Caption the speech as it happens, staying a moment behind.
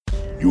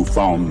You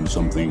found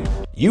something.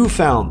 You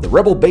found the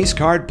Rebel Base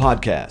Card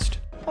Podcast.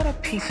 What a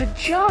piece of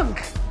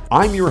junk.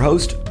 I'm your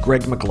host,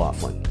 Greg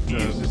McLaughlin.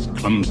 Just as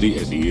clumsy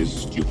as he is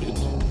stupid.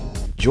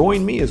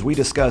 Join me as we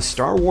discuss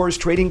Star Wars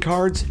trading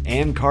cards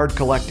and card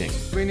collecting.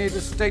 We need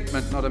a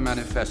statement, not a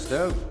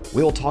manifesto.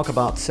 We'll talk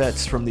about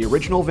sets from the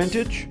original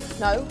vintage.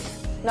 No,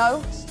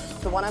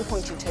 the one I'm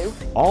pointing to.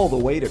 All the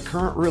way to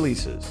current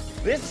releases.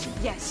 This?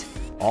 Yes.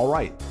 All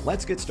right,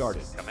 let's get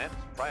started. Commence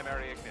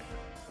primary ignition.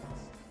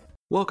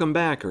 Welcome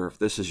back, or if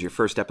this is your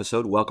first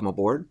episode, welcome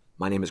aboard.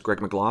 My name is Greg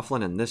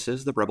McLaughlin, and this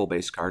is the Rebel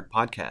Base Card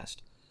Podcast.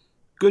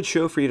 Good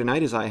show for you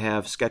tonight as I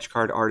have sketch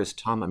card artist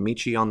Tom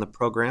Amici on the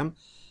program.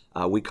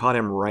 We caught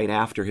him right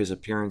after his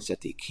appearance at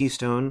the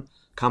Keystone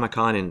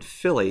Comic-Con in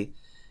Philly,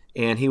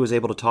 and he was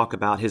able to talk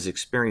about his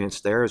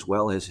experience there as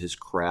well as his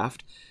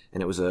craft,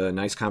 and it was a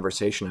nice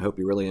conversation. I hope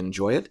you really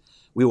enjoy it.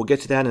 We will get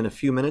to that in a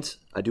few minutes.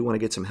 I do want to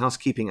get some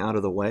housekeeping out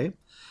of the way.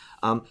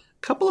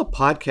 Couple of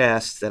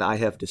podcasts that I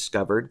have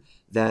discovered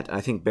that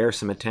I think bear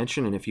some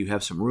attention, and if you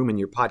have some room in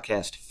your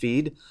podcast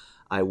feed,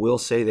 I will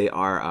say they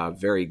are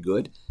very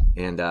good,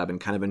 and I've been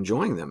kind of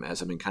enjoying them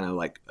as I've been kind of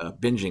like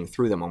binging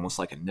through them, almost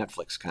like a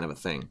Netflix kind of a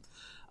thing.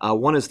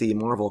 One is the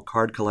Marvel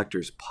Card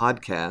Collectors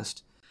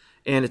Podcast,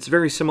 and it's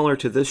very similar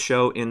to this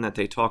show in that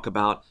they talk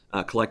about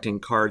collecting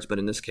cards, but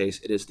in this case,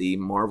 it is the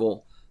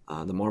Marvel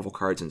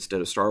cards instead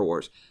of Star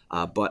Wars.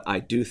 But I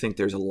do think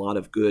there's a lot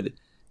of good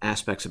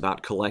aspects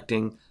about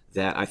collecting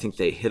that I think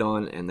they hit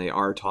on, and they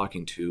are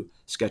talking to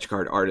sketch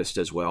card artists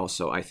as well,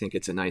 so I think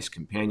it's a nice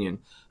companion.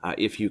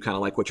 If you kind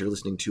of like what you're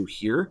listening to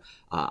here,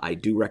 I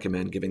do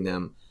recommend giving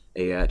them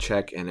a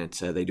check, and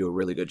they do a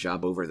really good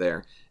job over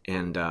there,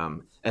 and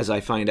as I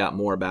find out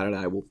more about it,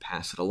 I will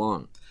pass it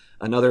along.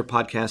 Another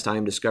podcast I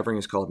am discovering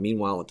is called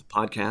Meanwhile at the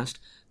Podcast.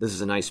 This is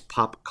a nice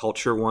pop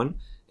culture one,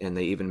 and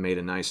they even made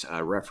a nice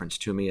reference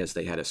to me as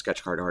they had a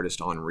sketch card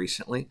artist on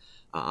recently.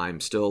 I'm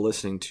still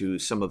listening to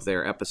some of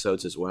their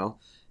episodes as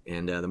well,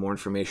 and the more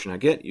information I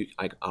get,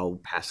 I'll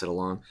pass it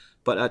along.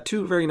 But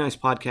two very nice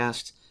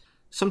podcasts.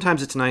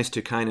 Sometimes it's nice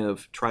to kind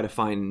of try to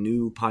find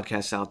new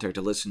podcasts out there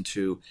to listen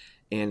to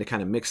and to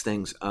kind of mix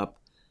things up.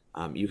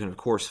 You can, of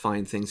course,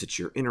 find things that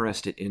you're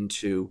interested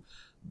into,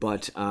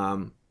 but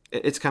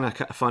it's kind of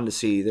fun to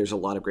see there's a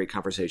lot of great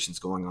conversations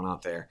going on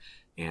out there,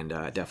 and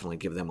definitely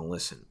give them a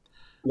listen.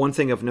 One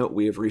thing of note,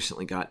 we have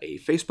recently got a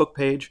Facebook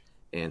page,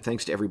 and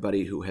thanks to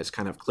everybody who has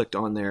kind of clicked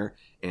on there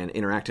and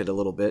interacted a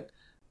little bit.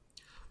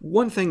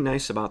 One thing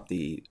nice about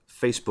the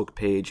Facebook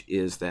page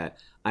is that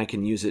I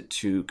can use it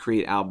to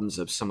create albums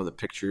of some of the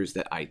pictures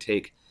that I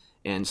take,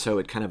 and so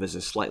it kind of is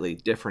a slightly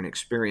different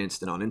experience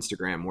than on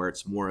Instagram, where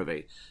it's more of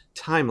a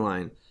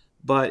timeline,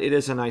 but it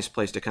is a nice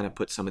place to kind of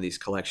put some of these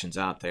collections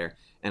out there,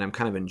 and I'm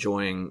kind of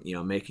enjoying,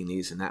 making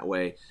these in that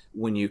way.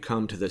 When you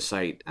come to the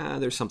site,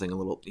 there's something a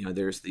little,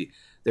 there's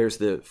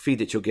the feed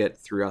that you'll get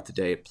throughout the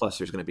day, plus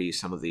there's going to be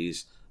some of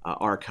these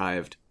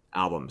archived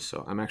albums,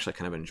 so I'm actually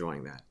kind of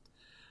enjoying that.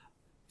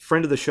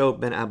 Friend of the show,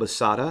 Ben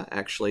Abasada,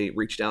 actually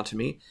reached out to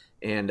me,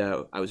 and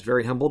I was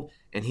very humbled,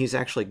 and he's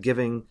actually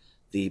giving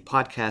the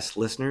podcast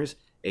listeners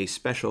a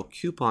special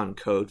coupon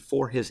code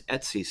for his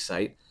Etsy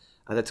site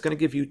that's going to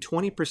give you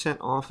 20%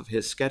 off of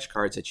his sketch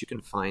cards that you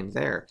can find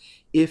there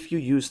if you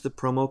use the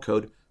promo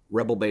code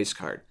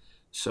RebelBaseCard.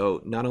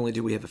 So not only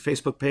do we have a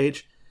Facebook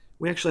page,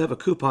 we actually have a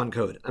coupon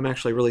code. I'm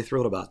actually really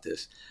thrilled about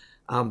this.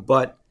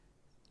 But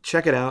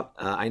check it out.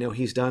 I know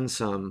he's done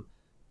some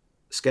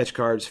sketch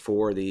cards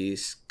for the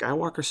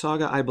Skywalker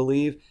saga, I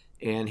believe,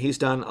 and he's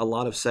done a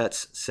lot of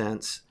sets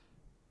since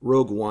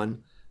Rogue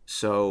One,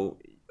 so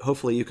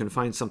hopefully you can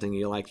find something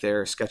you like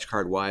there sketch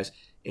card wise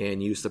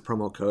and use the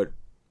promo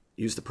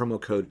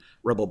code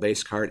Rebel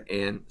Base Card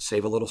and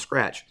save a little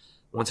scratch.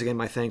 Once again,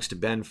 my thanks to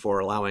Ben for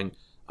allowing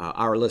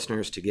our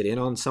listeners to get in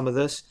on some of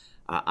this.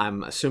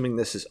 I'm assuming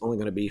this is only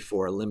going to be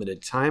for a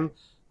limited time.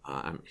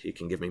 He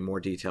can give me more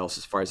details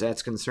as far as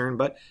that's concerned,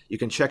 but you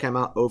can check him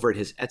out over at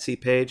his Etsy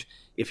page.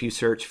 If you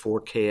search for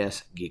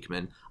KS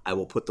Geekman, I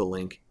will put the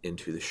link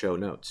into the show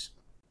notes.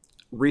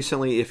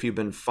 Recently, if you've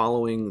been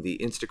following the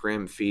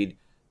Instagram feed,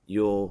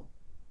 you'll,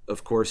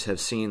 of course, have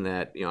seen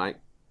that I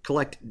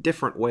collect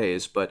different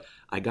ways, but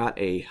I got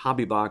a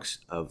hobby box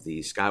of the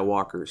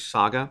Skywalker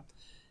saga,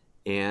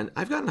 and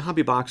I've gotten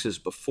hobby boxes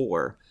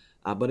before,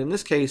 but in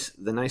this case,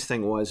 the nice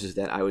thing is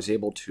that I was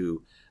able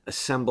to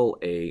assemble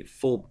a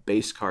full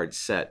base card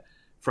set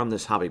from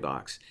this hobby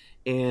box.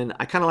 And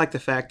I kind of like the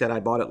fact that I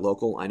bought it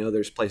local. I know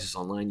there's places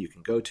online you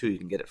can go to, you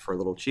can get it for a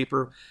little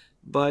cheaper,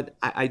 but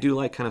I do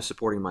like kind of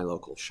supporting my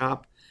local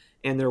shop.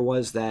 And there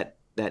was that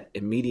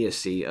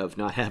immediacy of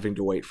not having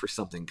to wait for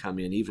something to come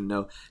in, even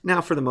though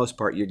now for the most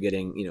part you're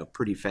getting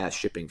pretty fast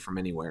shipping from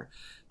anywhere.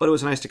 But it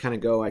was nice to kind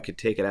of go, I could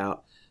take it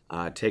out,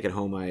 take it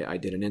home. I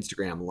did an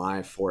Instagram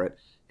live for it.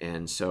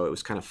 And so it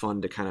was kind of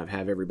fun to kind of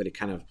have everybody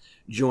kind of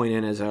join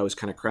in as I was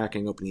kind of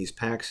cracking open these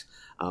packs.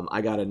 I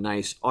got a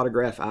nice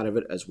autograph out of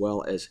it as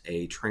well as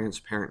a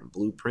transparent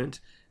blueprint.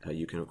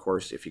 You can, of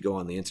course, if you go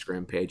on the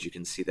Instagram page, you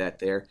can see that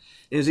there.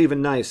 It was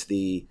even nice,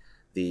 the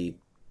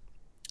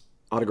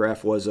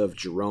autograph was of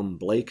Jerome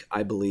Blake,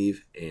 I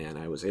believe, and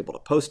I was able to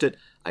post it.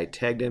 I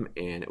tagged him,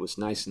 and it was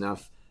nice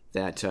enough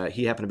that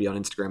he happened to be on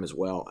Instagram as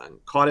well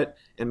and caught it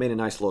and made a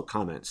nice little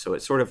comment. So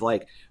it sort of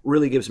like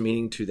really gives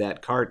meaning to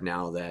that card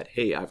now that,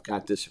 hey, I've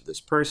got this for this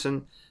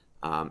person,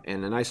 and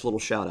a nice little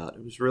shout out.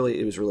 It was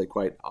really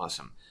quite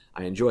awesome.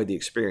 I enjoyed the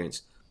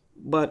experience.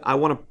 But I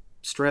want to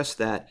stress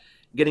that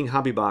getting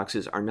hobby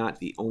boxes are not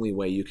the only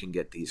way you can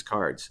get these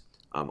cards.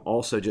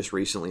 Also, just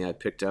recently, I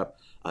picked up,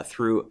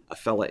 through a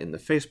fella in the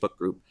Facebook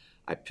group,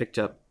 I picked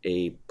up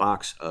a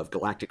box of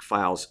Galactic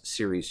Files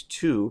Series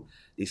 2.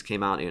 These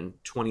came out in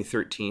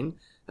 2013.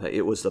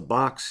 It was the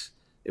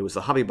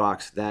hobby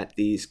box that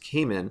these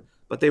came in,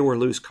 but they were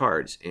loose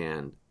cards.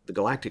 And the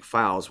Galactic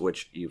Files,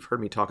 which you've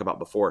heard me talk about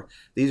before,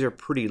 these are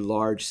pretty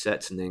large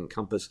sets and they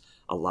encompass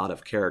a lot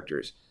of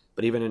characters.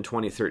 But even in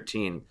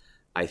 2013,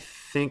 I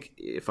think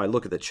if I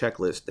look at the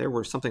checklist, there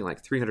were something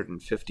like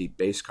 350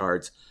 base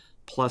cards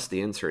plus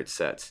the insert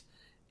sets.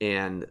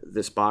 And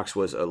this box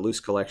was a loose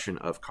collection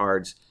of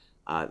cards.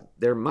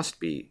 There must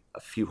be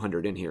a few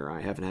hundred in here.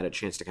 I haven't had a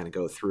chance to kind of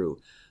go through.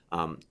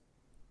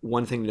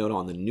 One thing to note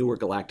on the newer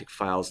Galactic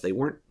Files, they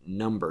weren't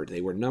numbered.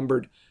 They were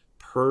numbered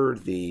per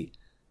the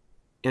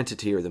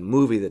entity or the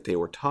movie that they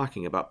were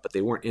talking about, but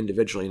they weren't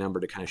individually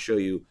numbered to kind of show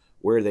you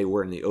where they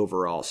were in the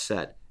overall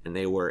set. And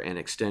they were an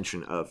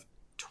extension of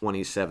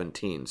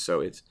 2017. So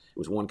it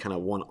was one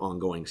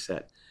ongoing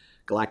set.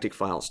 Galactic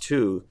Files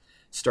 2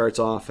 starts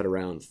off at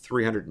around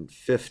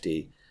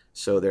 350.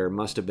 So there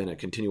must have been a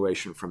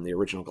continuation from the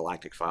original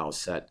Galactic Files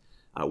set,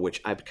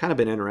 which I've kind of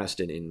been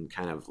interested in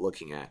kind of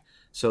looking at.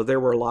 So there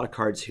were a lot of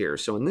cards here.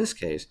 So in this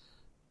case,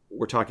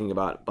 we're talking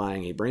about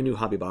buying a brand new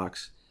hobby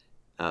box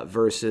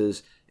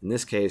versus, in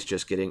this case,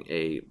 just getting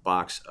a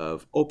box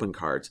of open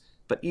cards.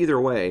 But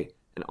either way,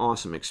 an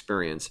awesome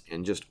experience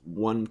and just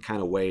one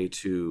kind of way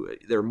to,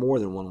 there are more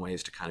than one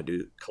ways to kind of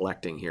do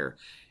collecting here.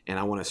 And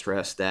I want to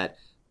stress that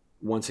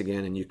once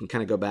again, and you can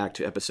kind of go back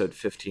to episode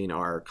 15,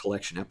 our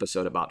collection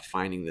episode about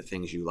finding the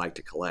things you like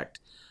to collect.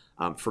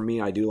 For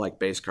me, I do like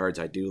base cards.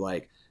 I do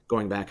like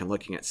going back and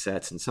looking at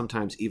sets and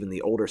sometimes even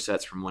the older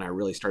sets from when I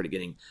really started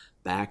getting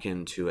back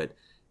into it.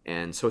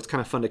 And so it's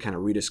kind of fun to kind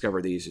of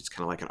rediscover these. It's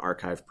kind of like an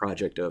archive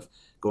project of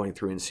going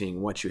through and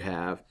seeing what you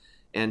have.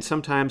 And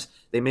sometimes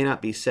they may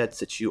not be sets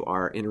that you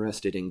are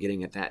interested in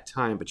getting at that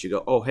time, but you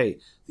go, oh, hey,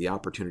 the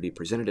opportunity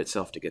presented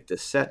itself to get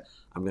this set.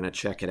 I'm going to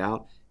check it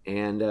out.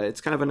 And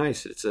it's kind of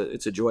it's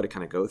a joy to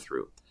kind of go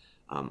through.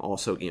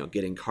 Also,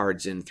 getting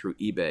cards in through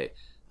eBay,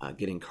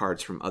 getting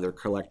cards from other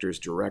collectors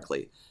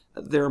directly.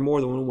 There are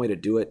more than one way to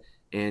do it.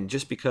 And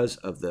just because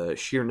of the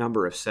sheer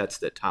number of sets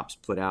that Topps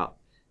put out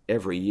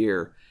every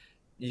year,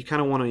 you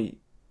kind of want to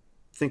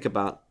think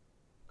about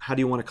how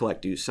do you want to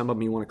collect? Some of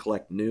them you want to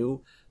collect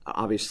new?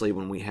 Obviously,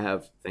 when we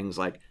have things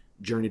like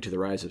Journey to the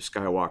Rise of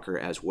Skywalker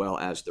as well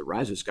as the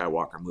Rise of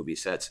Skywalker movie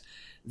sets,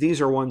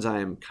 these are ones I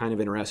am kind of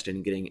interested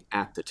in getting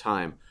at the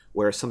time,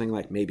 where something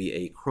like maybe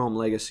a Chrome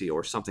Legacy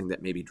or something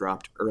that maybe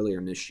dropped earlier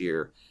in this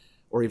year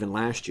or even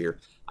last year,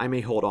 I may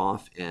hold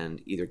off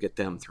and either get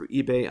them through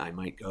eBay. I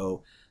might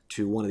go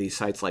to one of these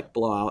sites like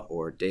Blowout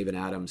or David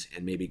Adams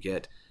and maybe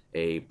get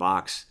a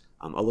box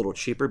a little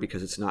cheaper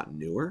because it's not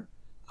newer.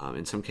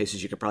 In some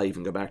cases, you could probably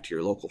even go back to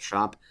your local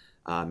shop.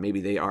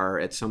 Maybe they are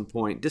at some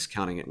point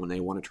discounting it when they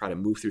want to try to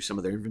move through some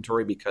of their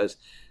inventory because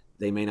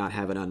they may not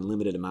have an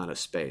unlimited amount of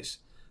space.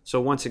 So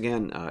once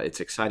again, it's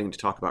exciting to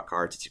talk about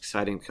cards. It's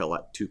exciting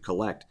to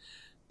collect,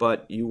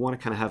 but you want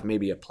to kind of have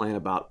maybe a plan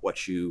about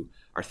what you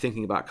are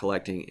thinking about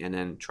collecting and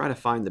then try to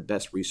find the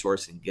best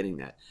resource in getting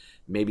that.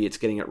 Maybe it's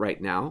getting it right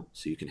now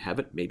so you can have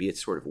it. Maybe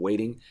it's sort of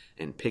waiting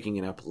and picking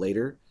it up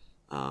later.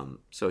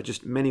 So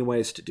just many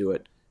ways to do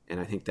it, and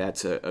I think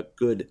that's a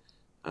good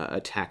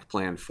attack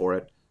plan for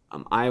it.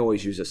 I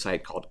always use a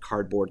site called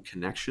Cardboard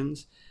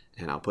Connections,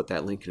 and I'll put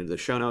that link into the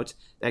show notes.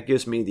 That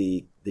gives me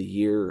the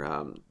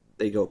year.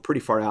 They go pretty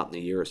far out in the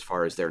year as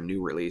far as their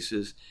new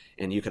releases,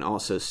 and you can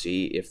also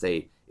see if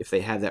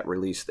they have that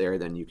release there,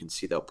 then you can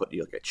see they'll put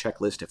you like a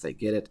checklist if they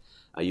get it.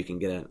 You can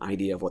get an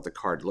idea of what the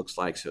card looks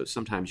like. So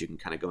sometimes you can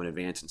kind of go in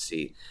advance and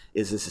see,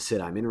 is this a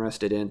set I'm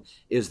interested in?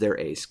 Is there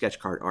a sketch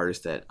card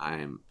artist that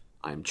I'm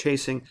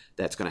chasing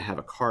that's going to have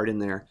a card in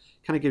there?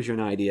 Kind of gives you an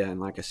idea, and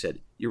like I said,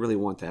 you really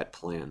want that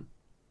plan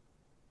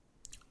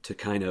to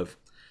kind of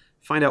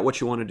find out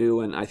what you want to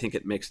do, and I think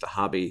it makes the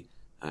hobby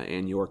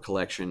and your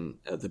collection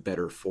the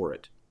better for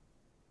it.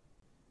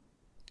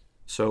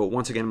 So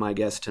once again, my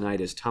guest tonight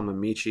is Tom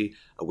Amici.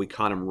 We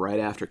caught him right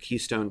after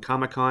Keystone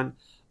Comic-Con,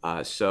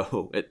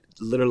 so it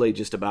literally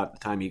just about the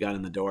time he got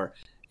in the door,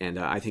 and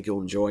I think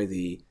you'll enjoy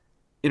the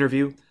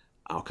interview.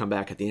 I'll come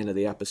back at the end of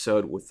the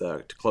episode with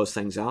to close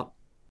things out.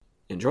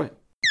 Enjoy.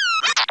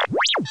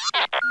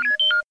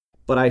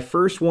 But I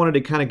first wanted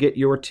to kind of get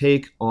your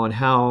take on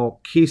how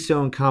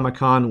Keystone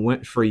Comic-Con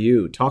went for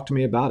you. Talk to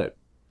me about it.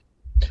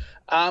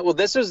 Well,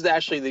 this was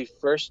actually the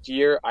first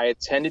year I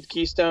attended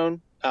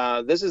Keystone.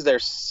 This is their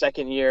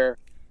second year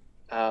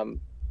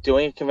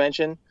doing a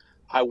convention.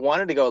 I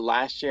wanted to go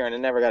last year and I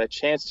never got a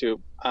chance to.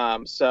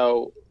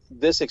 So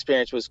this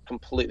experience was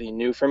completely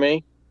new for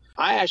me.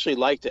 I actually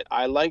liked it.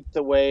 I liked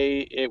the way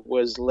it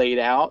was laid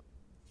out.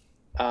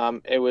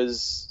 It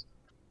was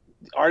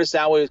Artist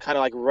Alley was kind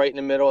of like right in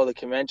the middle of the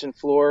convention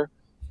floor,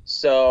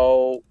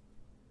 so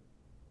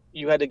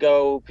people had to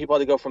go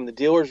from the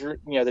dealers,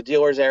 the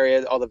dealers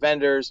area, all the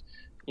vendors,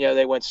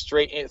 they went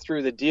straight in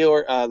through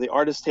the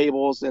artist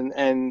tables,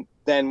 and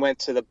then went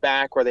to the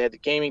back where they had the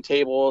gaming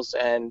tables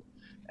and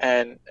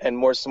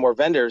some more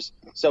vendors.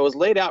 So it was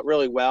laid out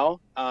really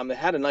well. It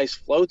had a nice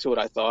flow to it,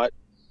 I thought,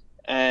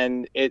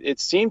 and it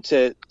seemed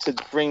to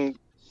bring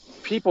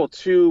people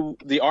to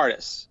the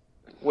artists,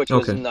 which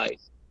was Okay.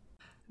 nice.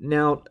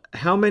 Now,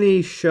 how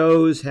many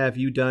shows have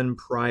you done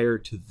prior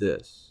to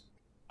this?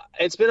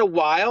 It's been a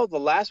while. The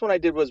last one I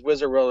did was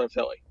Wizard World in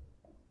Philly.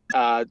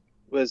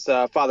 Was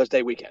Father's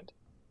Day weekend.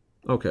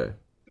 Okay.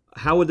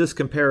 How would this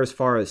compare as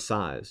far as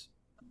size?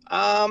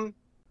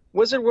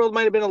 Wizard World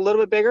might have been a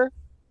little bit bigger.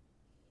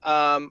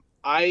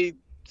 I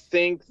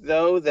think,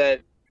 though,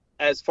 that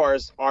as far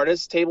as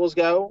artist tables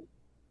go,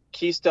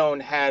 Keystone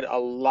had a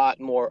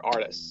lot more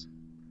artists.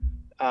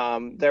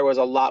 There was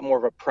a lot more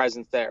of a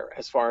presence there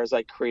as far as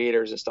like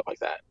creators and stuff like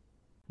that.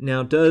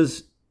 Now,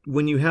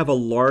 when you have a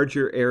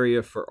larger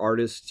area for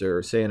artists,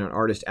 or say in an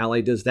artist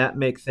alley, does that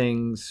make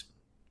things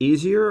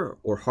easier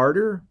or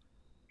harder?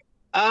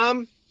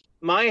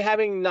 My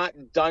having not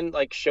done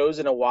like shows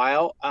in a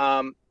while,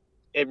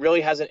 it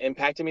really hasn't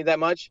impacted me that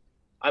much.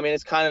 I mean,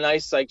 it's kind of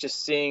nice, like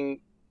just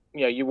seeing,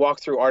 you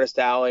walk through Artist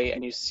Alley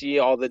and you see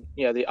all the,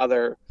 the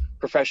other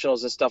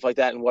professionals and stuff like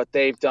that and what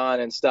they've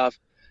done and stuff.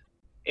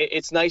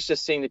 It's nice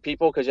just seeing the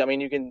people, because I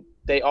mean,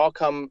 they all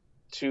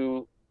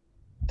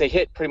they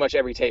hit pretty much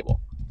every table.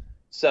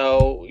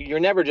 So you're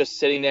never just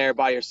sitting there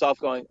by yourself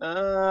going,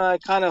 I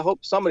kind of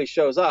hope somebody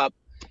shows up.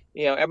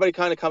 Everybody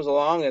kind of comes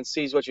along and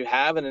sees what you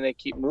have, and then they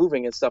keep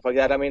moving and stuff like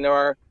that. I mean, there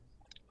are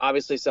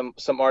obviously some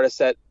artists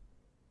that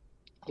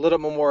a little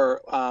bit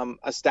more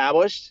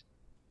established,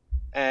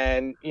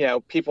 and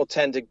people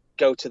tend to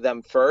go to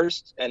them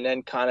first and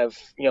then kind of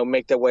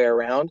make their way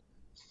around.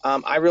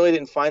 I really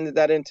didn't find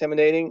that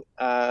intimidating.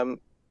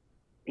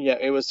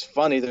 It was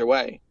fun either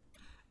way.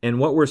 And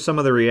what were some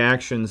of the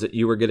reactions that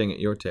you were getting at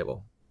your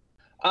table?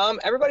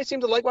 Everybody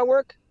seemed to like my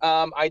work.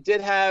 I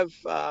did have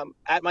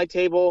at my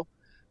table,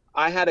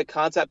 I had a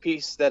concept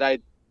piece that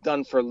I'd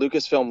done for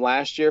Lucasfilm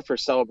last year for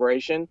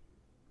Celebration,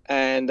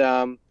 and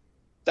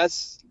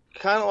that's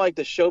kind of like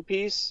the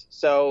showpiece.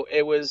 So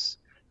it was,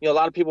 a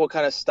lot of people would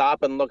kind of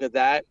stop and look at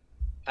that,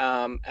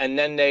 and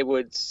then they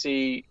would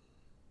see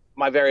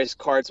my various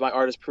cards, my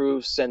artist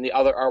proofs, and the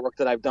other artwork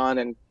that I've done,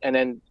 and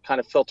then kind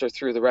of filter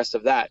through the rest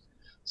of that.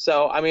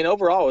 So, I mean,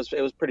 overall,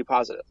 it was pretty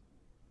positive.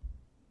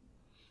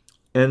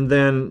 And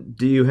then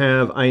do you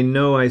have, I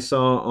know I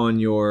saw on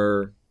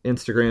your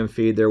Instagram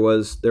feed, there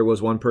was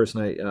one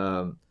person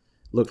I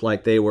looked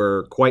like they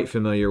were quite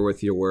familiar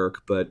with your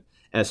work, but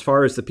as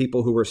far as the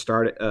people who were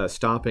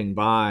stopping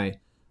by,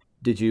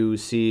 did you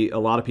see a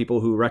lot of people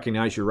who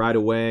recognized you right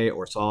away,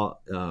 or saw,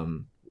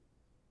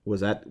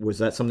 was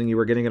that something you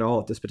were getting at all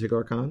at this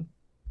particular con?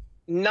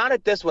 Not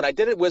at this one. I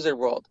did at Wizard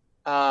World.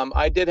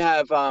 I did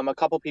have a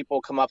couple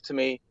people come up to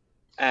me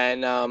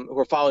and who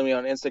were following me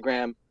on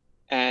Instagram,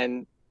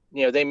 and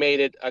they made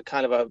it a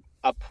kind of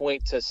a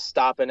point to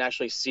stop and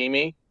actually see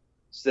me,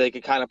 so they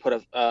could kind of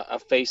put a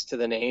face to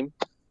the name.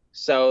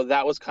 So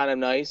that was kind of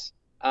nice.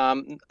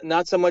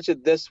 Not so much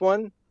at this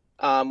one,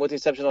 with the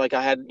exception of like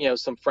I had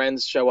some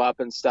friends show up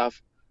and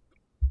stuff,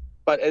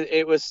 but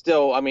it was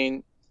still, I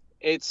mean,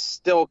 it's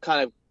still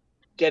kind of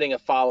getting a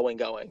following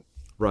going.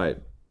 Right.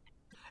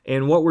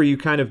 And what were you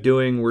kind of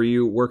doing? Were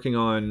you working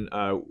on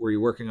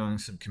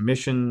some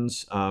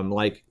commissions?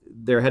 Like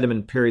there had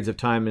been periods of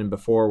time in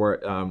before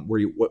where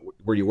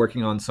were you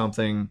working on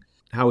something?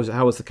 How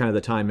was the kind of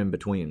the time in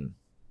between?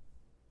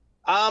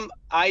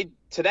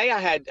 Today I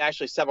had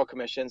actually several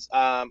commissions.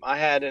 I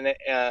had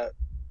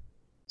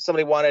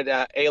somebody wanted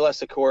Ayla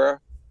Sakura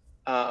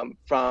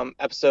from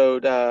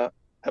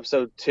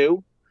episode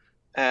 2,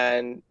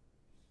 and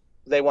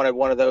they wanted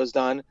one of those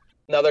done.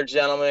 Another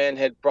gentleman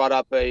had brought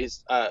up a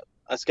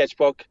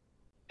sketchbook,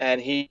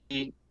 and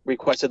he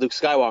requested Luke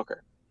Skywalker.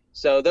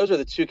 So those were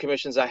the 2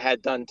 commissions I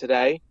had done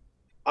today.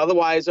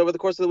 Otherwise, over the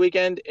course of the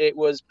weekend, it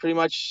was pretty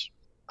much,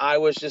 I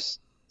was just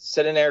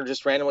sitting there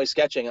just randomly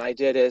sketching. I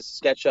did a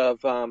sketch of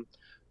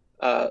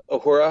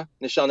Uhura,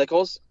 Nichelle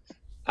Nichols.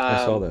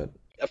 I saw that.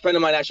 A friend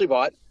of mine actually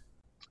bought.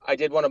 I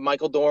did one of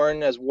Michael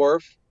Dorn as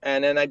Worf,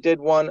 and then I did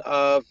one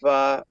of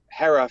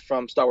Hera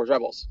from Star Wars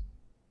Rebels.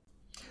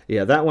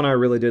 Yeah, that one I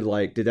really did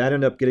like. Did that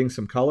end up getting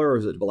some color, or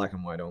is it black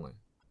and white only?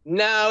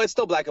 No, it's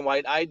still black and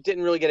white. I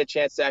didn't really get a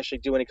chance to actually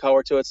do any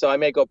color to it, so I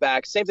may go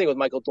back. Same thing with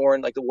Michael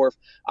Dorn, like the Worf.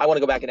 I want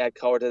to go back and add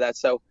color to that.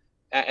 So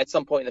at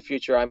some point in the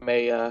future, I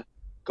may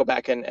go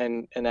back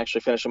and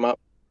actually finish them up.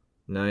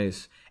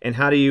 Nice. And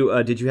how do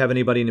you, did you have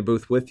anybody in the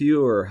booth with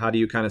you, or how do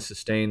you kind of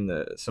sustain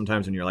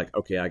sometimes when you're like,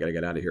 okay, I got to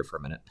get out of here for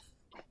a minute?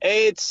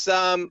 It's,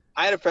 I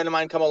had a friend of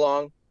mine come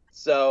along,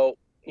 so,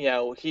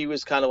 he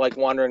was kind of like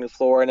wandering the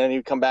floor, and then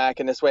he'd come back,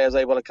 and this way I was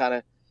able to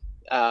kind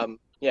of,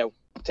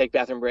 take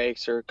bathroom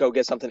breaks or go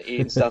get something to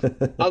eat and stuff.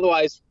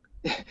 Otherwise,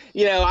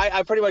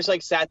 I pretty much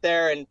like sat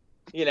there and,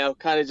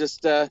 kind of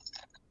just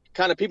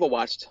kind of people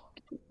watched.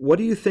 What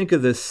do you think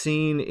of the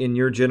scene in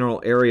your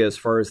general area as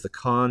far as the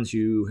cons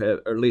you have,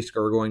 or at least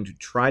are going to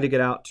try to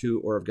get out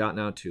to or have gotten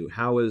out to?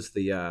 How is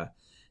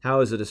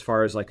it as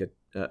far as like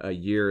a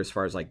year, as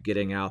far as like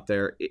getting out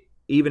there,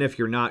 even if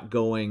you're not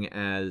going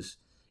as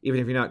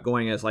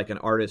like an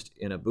artist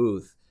in a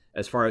booth,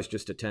 as far as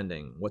just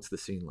attending? What's the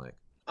scene like?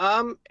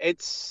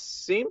 It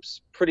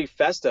seems pretty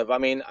festive. I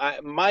mean,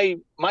 my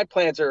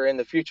plans are in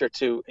the future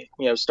to,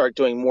 start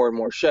doing more and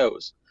more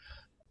shows,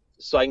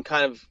 so I can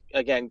kind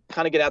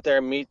of get out there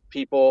and meet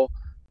people,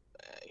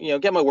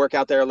 get my work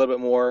out there a little bit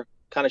more,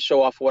 kind of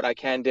show off what I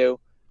can do.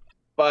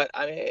 But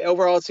I mean,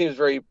 overall, it seems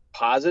very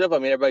positive. I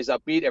mean, everybody's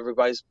upbeat,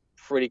 everybody's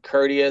pretty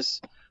courteous.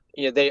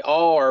 They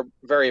all are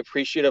very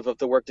appreciative of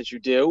the work that you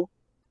do.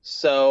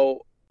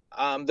 So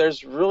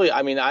there's really,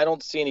 I mean, I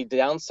don't see any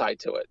downside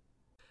to it.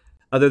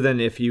 Other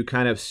than if you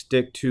kind of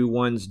stick to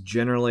ones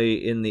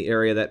generally in the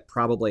area, that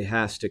probably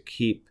has to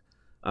keep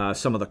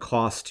some of the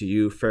costs to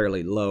you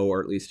fairly low, or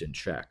at least in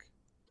check.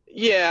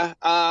 Yeah,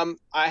 I've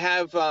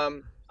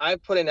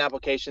put in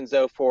applications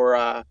though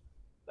for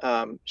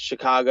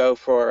Chicago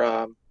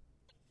for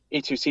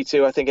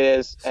E2C2, I think it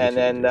is, and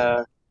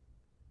then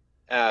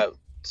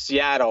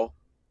Seattle.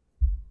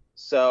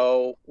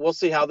 So we'll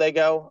see how they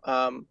go.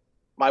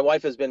 My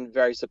wife has been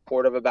very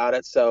supportive about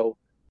it, so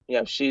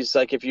she's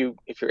like, if you're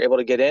able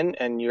to get in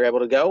and you're able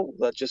to go,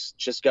 let's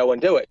just go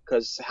and do it,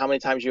 because how many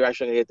times you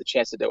actually get the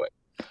chance to do it?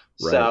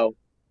 Right. So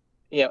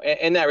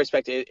in that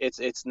respect,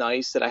 it's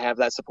nice that I have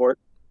that support.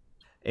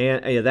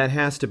 And that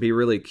has to be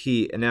really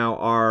key. And now,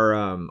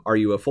 are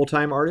you a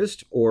full-time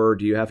artist, or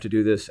do you have to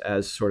do this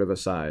as sort of a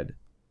side?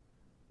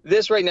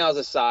 This right now is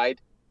a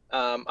side.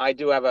 I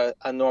do have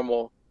a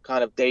normal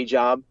kind of day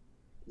job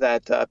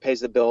that pays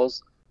the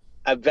bills.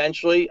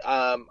 Eventually,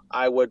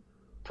 I would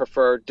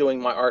prefer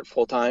doing my art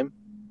full-time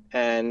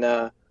and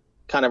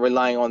kind of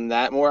relying on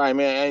that more. I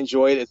mean, I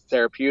enjoy it. It's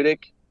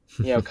therapeutic.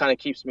 Kind of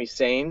keeps me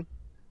sane.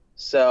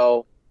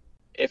 So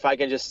if I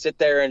can just sit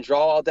there and draw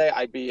all day,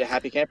 I'd be a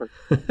happy camper.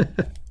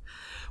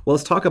 Well,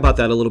 let's talk about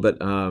that a little bit.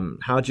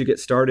 How did you get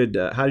started?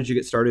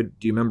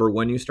 Do you remember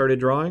when you started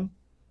drawing?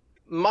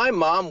 My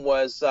mom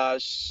was,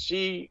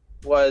 she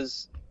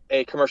was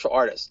a commercial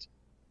artist.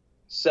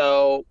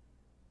 So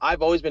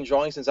I've always been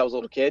drawing since I was a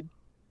little kid.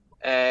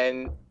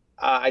 And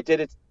I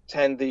did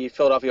attend the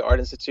Philadelphia Art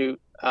Institute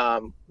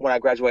when I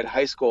graduated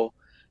high school.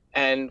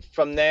 And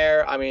from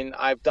there, I mean,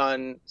 I've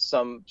done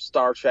some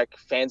Star Trek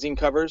fanzine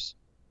covers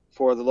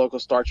for the local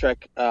Star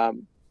Trek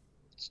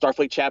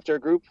Starfleet chapter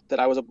group that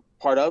I was a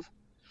part of.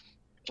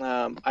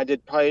 I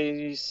did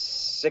probably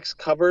 6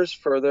 covers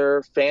for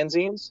their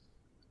fanzines.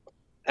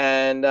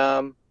 And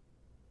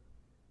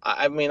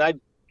I mean, I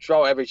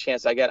draw every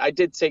chance I get. I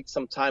did take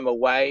some time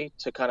away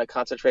to kind of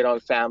concentrate on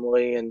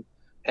family, and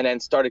then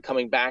started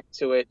coming back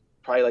to it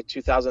probably like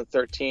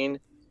 2013.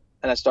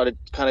 And I started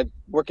kind of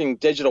working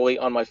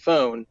digitally on my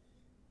phone.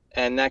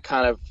 And that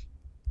kind of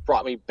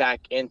brought me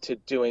back into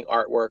doing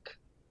artwork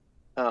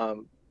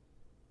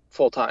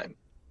full time.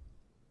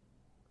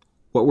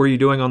 What were you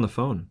doing on the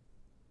phone?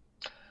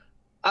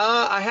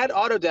 I had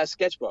Autodesk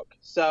Sketchbook,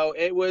 so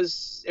it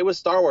was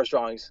Star Wars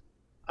drawings.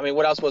 I mean,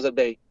 what else was it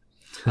be?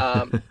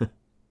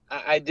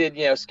 I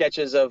did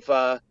sketches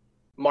of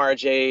Mara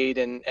Jade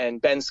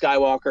and Ben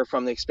Skywalker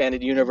from the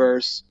expanded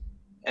universe,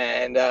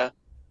 and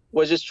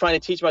was just trying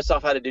to teach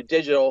myself how to do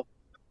digital.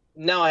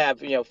 Now I have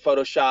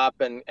Photoshop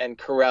and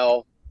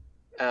Corel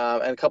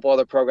and a couple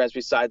other programs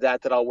beside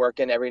that I'll work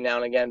in every now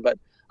and again, but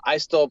I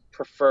still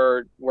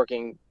prefer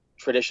working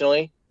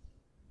traditionally.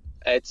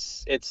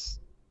 It's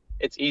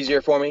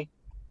easier for me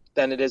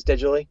than it is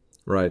digitally.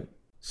 Right.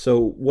 So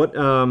what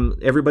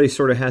everybody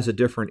sort of has a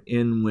different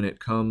in when it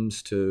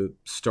comes to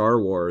Star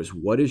Wars.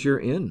 What is your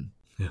in?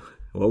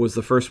 What was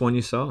the first one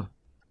you saw?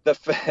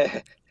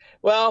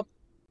 Well,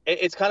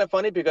 it's kind of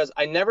funny because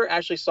I never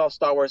actually saw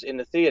Star Wars in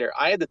the theater.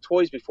 I had the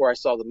toys before I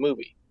saw the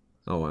movie.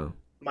 Oh, wow.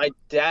 My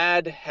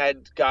dad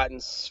had gotten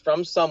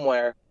from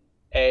somewhere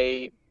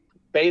a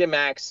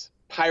Betamax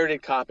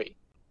pirated copy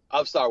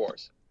of Star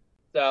Wars.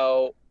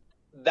 So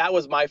that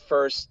was my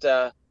first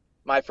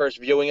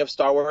viewing of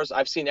Star Wars.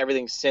 I've seen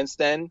everything since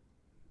then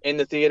in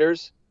the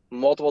theaters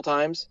multiple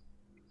times.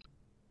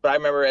 But I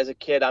remember as a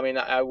kid, I mean,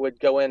 I would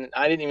go in,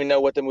 I didn't even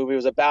know what the movie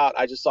was about.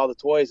 I just saw the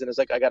toys and it's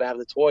like, I got to have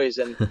the toys.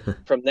 And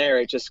from there,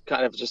 it just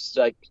kind of just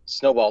like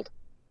snowballed.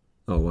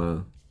 Oh,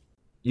 wow.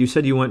 You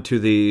said you went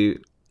to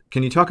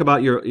can you talk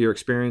about your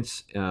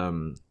experience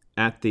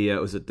at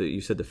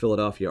you said the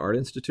Philadelphia Art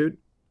Institute?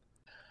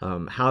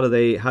 How do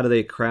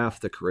they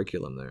craft the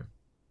curriculum there?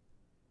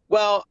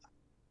 Well,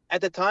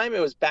 at the time, it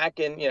was back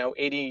in,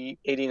 80,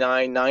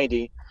 89,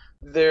 90.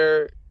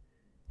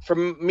 For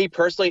me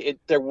personally,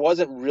 there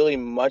wasn't really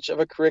much of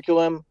a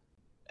curriculum.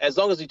 As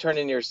long as you turned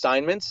in your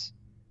assignments,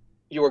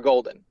 you were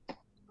golden.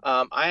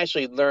 I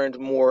actually learned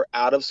more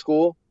out of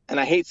school, and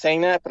I hate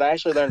saying that, but I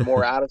actually learned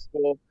more out of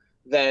school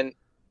than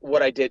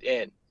what I did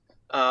in.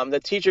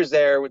 The teachers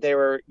there,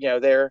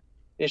 the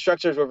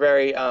instructors were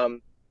very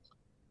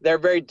they're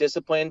very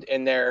disciplined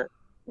in their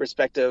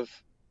respective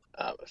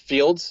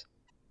fields,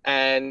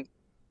 and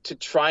to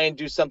try and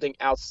do something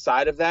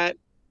outside of that,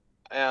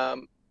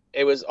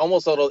 it was a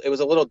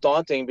little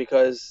daunting,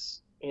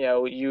 because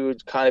you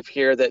would kind of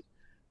hear that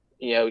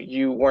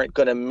you weren't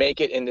going to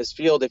make it in this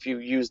field if you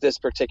use this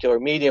particular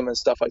medium and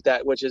stuff like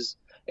that, which is,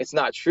 it's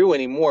not true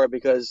anymore,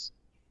 because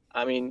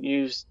I mean,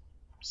 you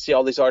see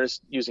all these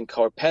artists using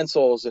colored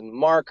pencils and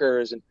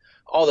markers and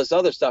all this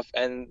other stuff,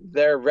 and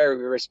they're very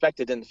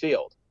respected in the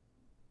field.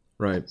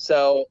 Right.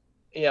 So,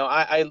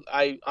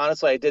 I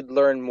honestly, I did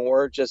learn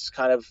more just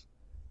kind of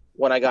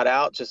when I got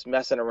out, just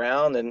messing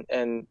around,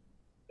 and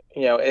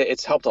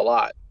it's helped a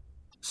lot.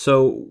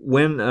 So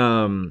when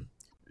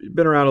you've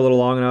been around a little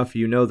long enough,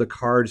 the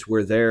cards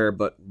were there,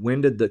 but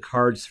when did the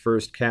cards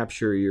first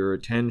capture your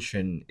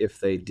attention, if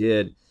they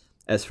did,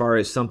 as far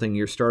as something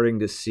you're starting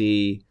to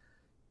see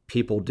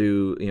people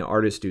do,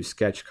 artists do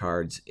sketch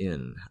cards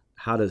in?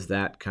 How does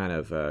that kind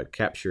of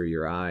capture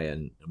your eye?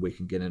 And we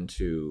can get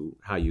into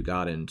how you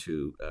got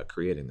into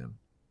creating them.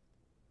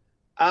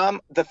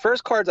 The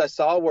first cards I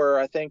saw were,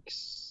 I think,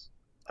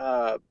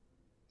 probably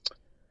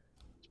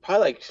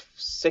like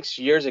 6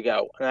 years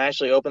ago, and I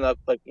actually opened up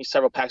like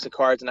several packs of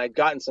cards, and I'd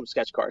gotten some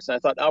sketch cards, and I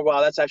thought, oh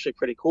wow, that's actually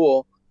pretty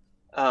cool.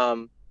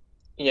 I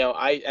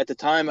at the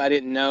time I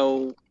didn't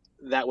know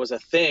that was a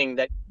thing,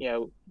 that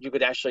you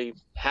could actually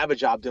have a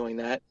job doing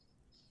that.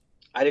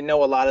 I didn't know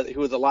who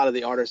a lot of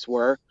the artists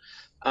were.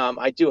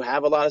 I do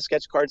have a lot of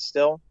sketch cards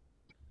still,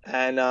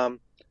 and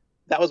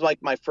that was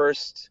like my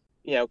first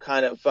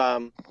kind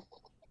of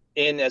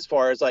in as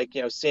far as like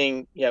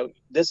seeing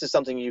this is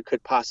something you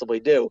could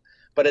possibly do.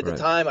 But at the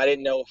time, I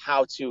didn't know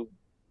how to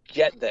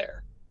get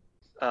there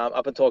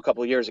up until a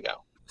couple of years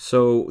ago.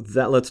 So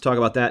let's talk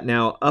about that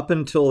now. Up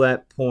until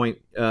that point,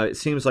 it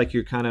seems like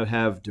you kind of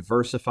have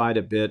diversified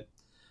a bit.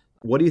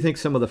 What do you think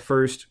some of the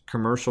first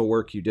commercial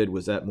work you did?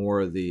 Was that more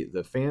of the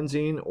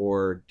fanzine,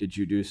 or did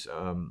you do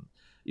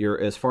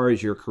as far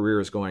as your career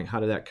is going,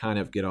 how did that kind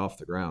of get off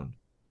the ground?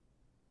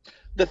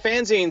 The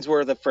fanzines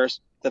were the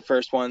first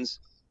ones,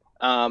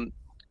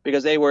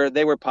 because they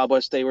were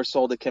published, they were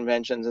sold at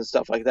conventions and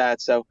stuff like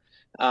that. So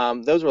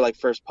those were like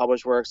first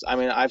published works. I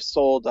mean, I've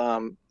sold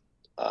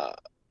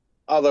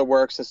other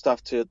works and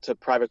stuff to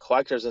private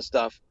collectors and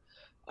stuff,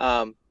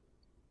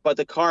 but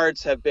the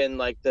cards have been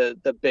like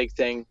the big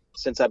thing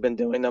since I've been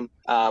doing them.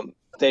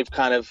 They've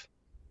kind of,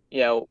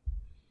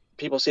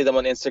 people see them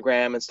on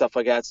Instagram and stuff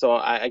like that, so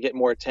I get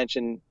more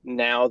attention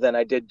now than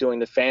I did doing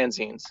the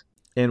fanzines.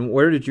 And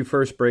where did you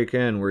first break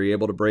in? Were you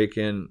able to break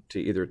in to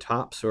either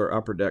Topps or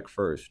Upper Deck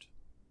first?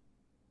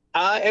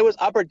 It was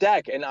Upper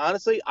Deck, and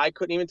honestly, I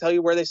couldn't even tell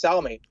you where they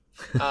sell me.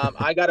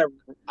 I got a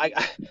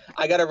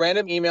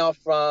random email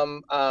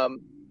from one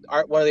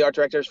of the art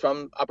directors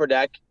from Upper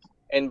Deck,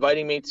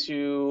 inviting me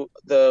to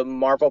the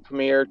Marvel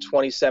premiere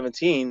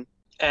 2017,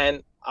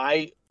 and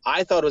I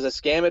thought it was a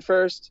scam at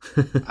first.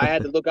 I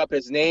had to look up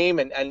his name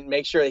and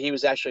make sure that he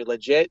was actually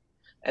legit,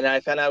 and I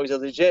found out he was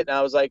legit, and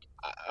I was like,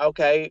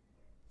 okay.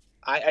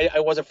 I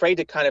was afraid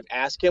to kind of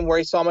ask him where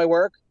he saw my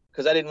work,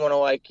 because I didn't want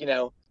to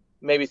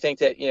maybe think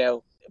that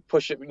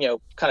push it,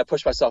 kind of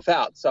push myself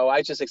out. So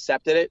I just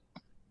accepted it.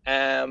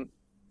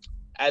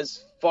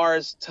 As far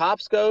as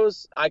Topps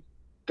goes, I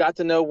got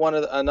to know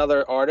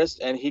another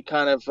artist, and he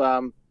kind of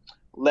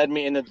led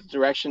me in the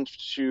direction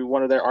to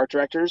one of their art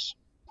directors,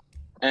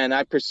 and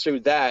I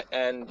pursued that.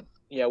 And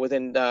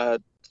within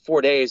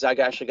 4 days, I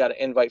actually got an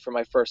invite for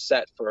my first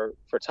set for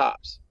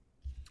Topps.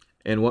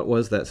 And what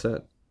was that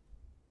set?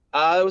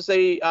 It was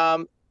a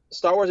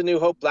Star Wars: A New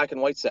Hope black and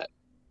white set.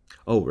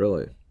 Oh,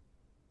 really?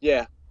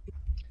 Yeah.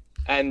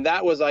 And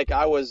that was like,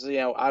 I was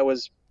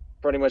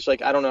pretty much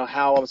like, I don't know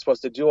how I'm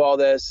supposed to do all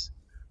this.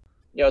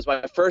 It was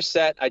my first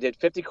set. I did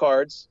 50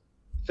 cards,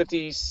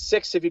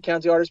 56 if you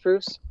count the artist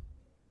proofs,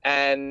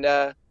 and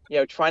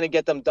trying to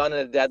get them done in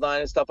a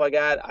deadline and stuff like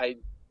that. I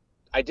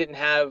didn't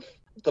have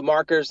the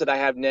markers that I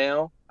have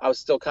now. I was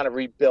still kind of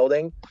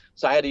rebuilding,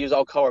 so I had to use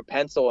all color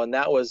pencil, and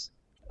that was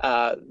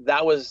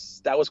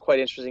quite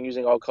interesting,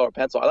 using all color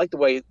pencil. I like the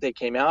way they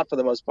came out for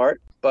the most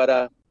part,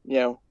 but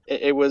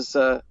it was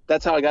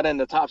that's how I got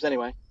into Topps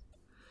anyway.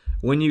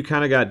 When you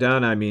kind of got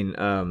done, I mean,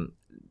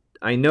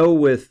 I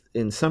know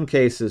in some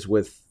cases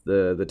with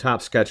the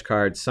Topps sketch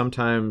cards,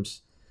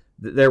 sometimes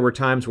there were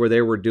times where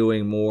they were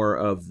doing more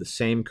of the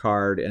same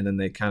card, and then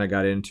they kind of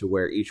got into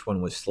where each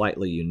one was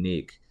slightly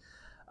unique.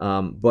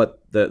 But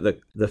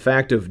the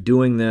fact of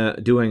doing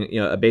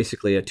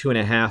basically a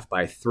 2.5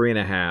 by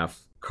 3.5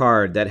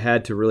 card, that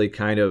had to really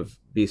kind of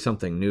be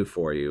something new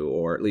for you,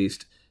 or at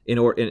least in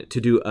order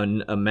to do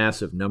a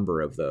massive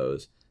number of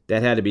those,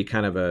 that had to be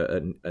kind of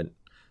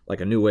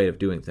a new way of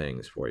doing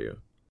things for you.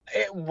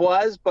 It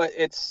was, but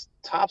it's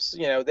Topps.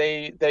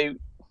 They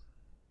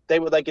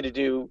would like you to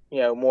do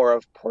more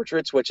of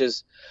portraits, which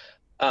is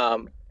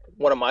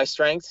one of my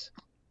strengths.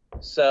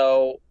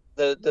 So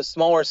the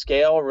smaller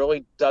scale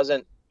really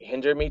doesn't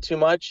hinder me too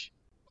much.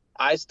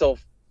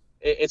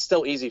 It's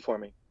still easy for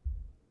me.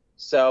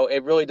 So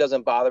it really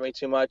doesn't bother me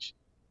too much.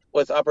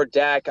 With Upper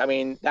Deck, I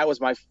mean, that was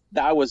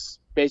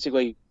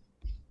basically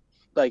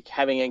like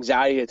having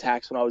anxiety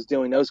attacks when I was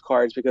doing those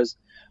cards because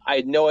I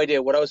had no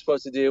idea what I was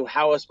supposed to do,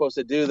 how I was supposed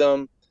to do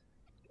them.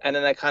 And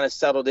then I kind of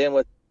settled in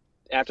with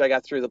after I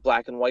got through the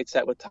black and white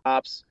set with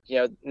tops.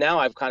 Now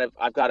I've got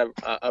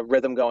a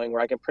rhythm going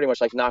where I can pretty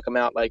much like knock them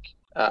out like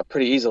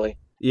pretty easily.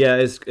 Yeah,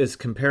 is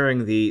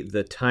comparing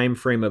the time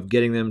frame of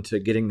getting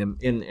them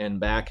in and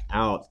back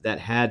out, that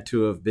had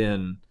to have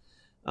been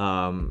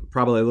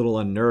probably a little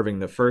unnerving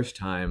the first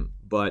time,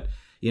 but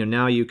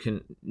now you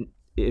can,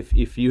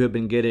 if you have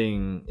been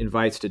getting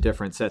invites to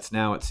different sets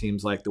now, it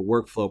seems like the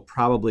workflow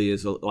probably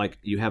is like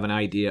you have an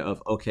idea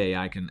of, okay,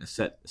 I can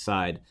set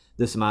aside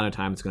this amount of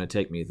time it's going to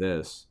take me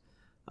this.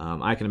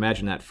 I can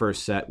imagine that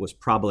first set was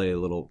probably a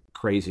little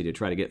crazy to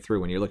try to get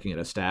through when you're looking at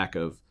a stack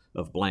of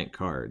blank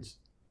cards.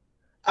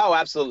 Oh,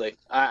 absolutely.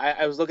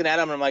 I was looking at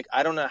them and I'm like,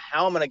 I don't know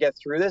how I'm going to get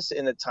through this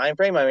in the time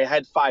frame. I mean, I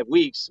had 5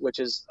 weeks, which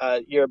is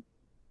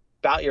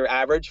about your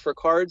average for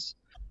cards.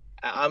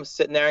 I'm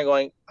sitting there and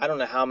going, I don't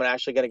know how I'm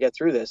actually going to get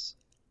through this.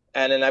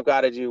 And then I've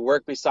got to do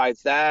work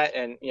besides that.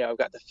 And, I've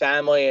got the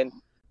family. And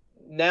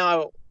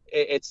now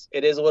it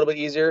is a little bit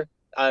easier.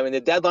 I mean,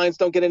 the deadlines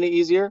don't get any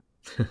easier.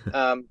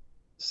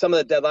 Some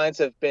of the deadlines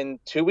have been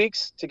 2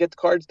 weeks to get the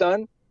cards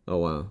done. Oh,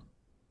 wow.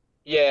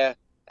 Yeah.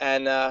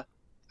 And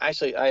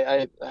actually,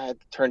 I had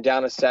to turn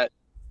down a set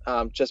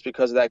just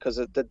because of that, because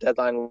the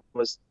deadline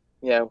was,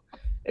 I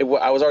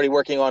was already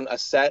working on a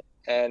set,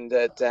 and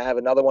to have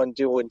another one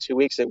due in 2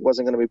 weeks, it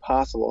wasn't going to be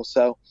possible.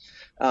 So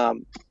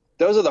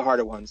those are the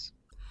harder ones.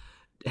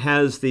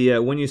 Has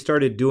when you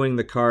started doing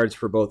the cards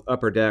for both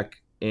Upper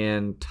Deck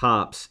and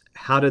Tops,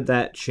 how did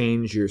that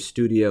change your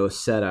studio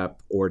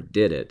setup, or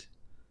did it?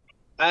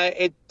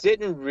 It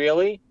didn't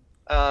really.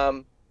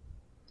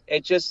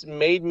 It just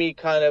made me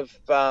kind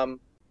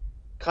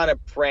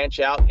of branch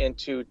out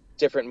into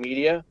different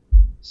media.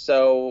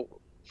 So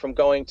from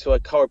going to a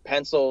colored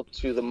pencil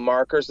to the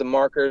markers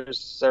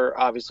are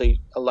obviously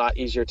a lot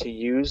easier to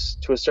use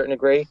to a certain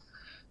degree.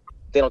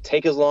 They don't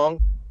take as long,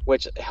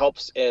 which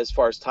helps as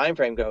far as time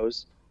frame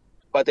goes,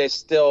 but I'm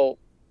still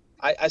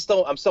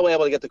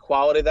able to get the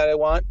quality that I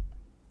want.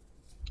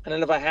 And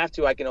then if I have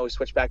to, I can always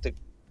switch back to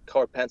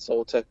colored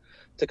pencil to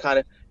kind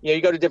of, you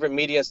go to different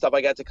media and stuff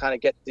like that to kind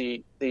of get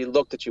the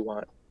look that you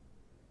want.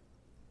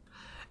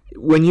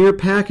 When you're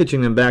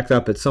packaging them back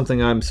up, it's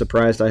something I'm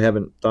surprised I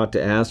haven't thought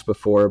to ask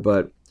before,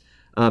 but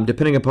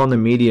depending upon the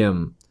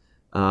medium,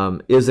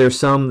 is there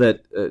some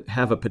that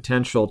have a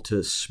potential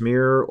to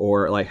smear,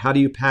 or like how do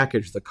you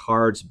package the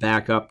cards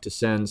back up to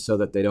send so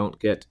that they don't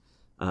get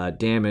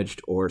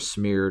damaged or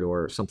smeared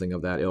or something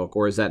of that ilk,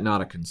 or is that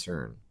not a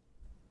concern?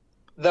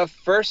 The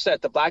first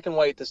set, the black and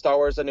white, the Star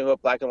Wars A New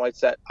Hope black and white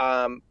set,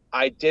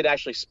 I did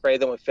actually spray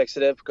them with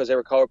fixative because they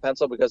were colored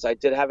pencil, because I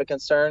did have a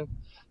concern.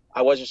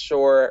 I wasn't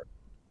sure.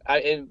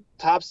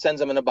 Topps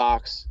sends them in a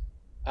box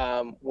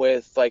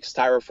with like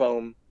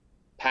styrofoam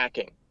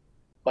packing,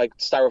 like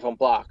styrofoam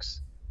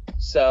blocks.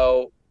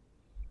 So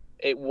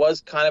it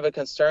was kind of a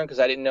concern because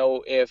I had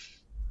no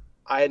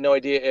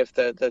idea if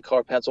the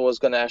colored pencil was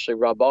going to actually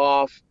rub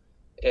off,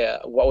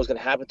 what was going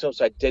to happen to them.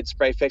 So I did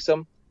spray fix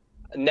them.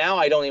 Now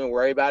I don't even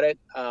worry about it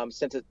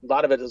since a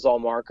lot of it is all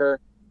marker.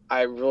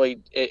 I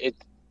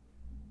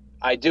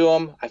do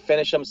them, I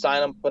finish them,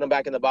 sign them, put them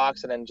back in the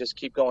box, and then just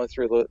keep going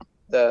through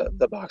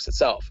the box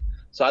itself.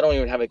 So I don't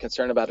even have a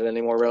concern about it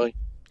anymore, really.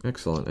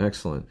 Excellent.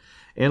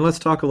 And let's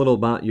talk a little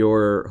about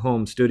your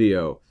home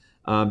studio.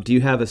 Do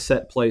you have a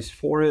set place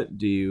for it?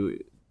 Do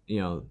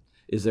you,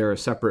 is there a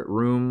separate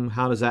room?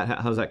 How's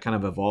that kind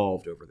of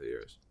evolved over the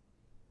years?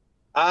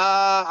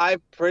 I've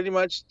pretty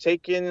much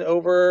taken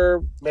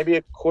over maybe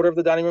a quarter of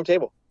the dining room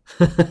table.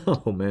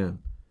 Oh man.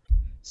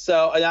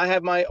 So I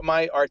have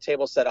my art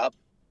table set up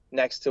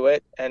next to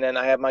it, and then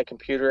I have my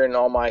computer and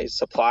all my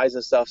supplies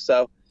and stuff.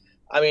 So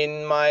I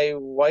mean, my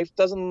wife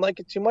doesn't like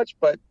it too much,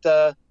 but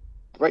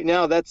right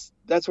now that's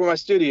where my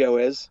studio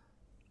is,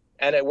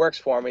 and it works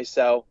for me.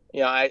 So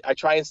I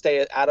try and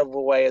stay out of the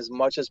way as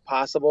much as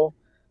possible.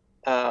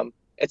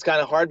 It's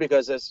kind of hard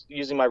because it's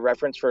using my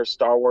reference for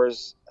Star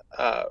Wars.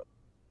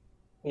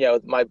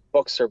 My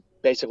books are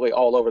basically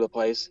all over the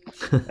place,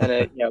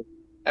 and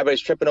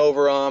everybody's tripping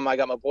over them. I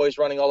got my boys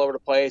running all over the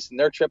place, and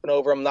they're tripping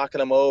over them, knocking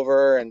them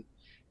over, and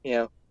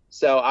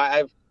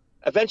so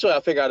eventually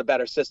I'll figure out a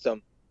better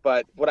system.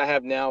 But what I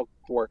have now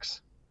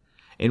works.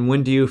 And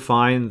when do you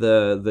find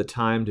the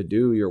time to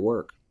do your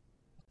work?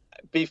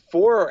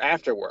 Before or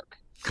after work?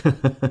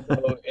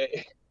 So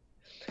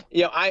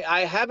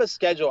I have a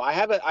schedule. I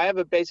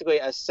have basically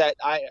a set.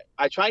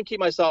 I try and keep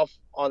myself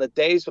on the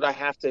days when I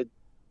have to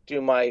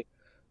do my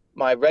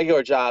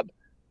regular job.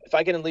 If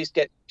I can at least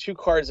get 2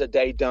 cards a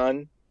day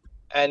done,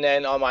 and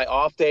then on my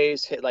off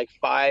days hit like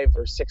 5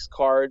 or 6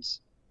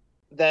 cards,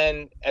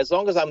 then as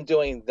long as I'm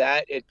doing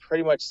that, it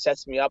pretty much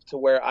sets me up to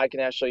where I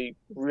can actually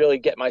really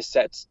get my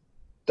sets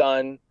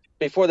done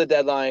before the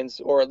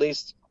deadlines, or at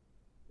least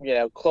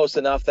close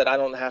enough that I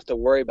don't have to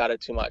worry about it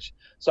too much.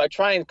 So I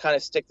try and kind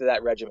of stick to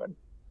that regimen.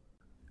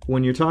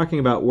 When you're talking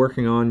about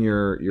working on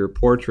your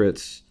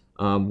portraits,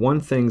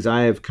 one things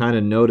I have kind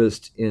of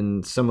noticed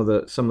in some of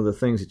the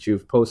things that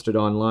you've posted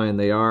online,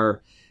 they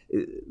are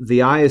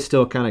the eyes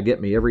still kind of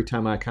get me every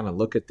time I kind of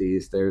look at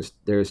these.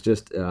 There's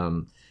just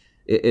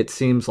it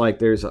seems like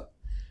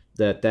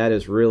that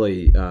is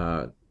really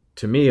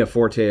to me a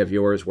forte of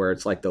yours, where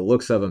it's like the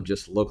looks of them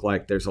just look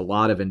like there's a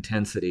lot of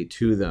intensity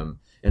to them,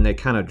 and they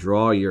kind of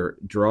draw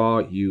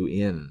you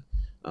in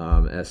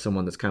as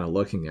someone that's kind of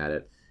looking at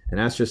it. And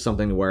that's just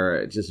something where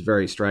it's just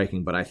very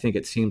striking. But I think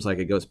it seems like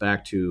it goes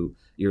back to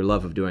your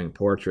love of doing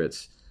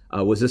portraits.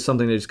 Was this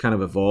something that just kind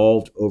of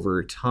evolved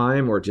over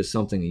time, or just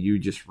something that you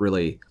just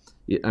really,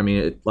 I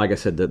mean, like I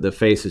said, the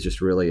face is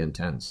just really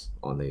intense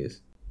on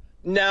these?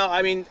 No,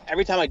 I mean,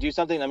 every time I do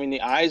something, I mean,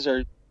 the eyes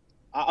are,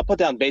 I'll put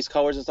down base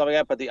colors and stuff like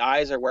that, but the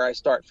eyes are where I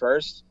start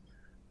first.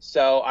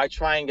 So I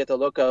try and get the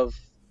look of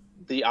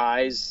the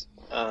eyes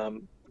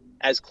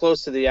as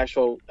close to the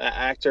actual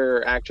actor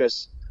or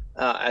actress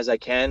as I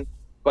can.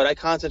 But I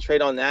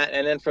concentrate on that.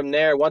 And then from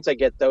there, once I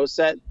get those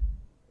set,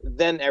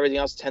 then everything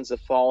else tends to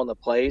fall into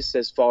place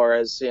as far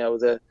as,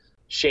 the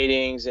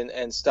shadings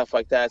and stuff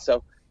like that.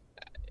 So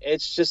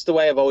it's just the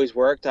way I've always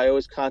worked. I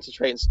always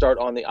concentrate and start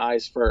on the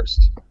eyes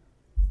first.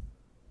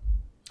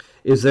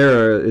 Is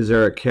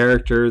there a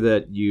character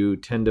that you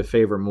tend to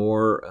favor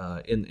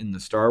more in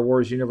the Star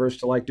Wars universe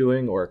to like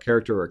doing, or a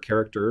character or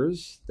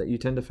characters that you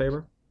tend to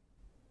favor?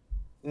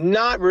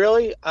 Not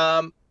really.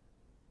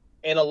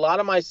 In a lot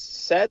of my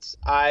sets,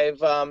 I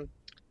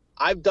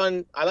like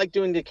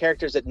doing the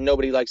characters that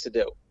nobody likes to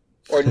do,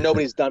 or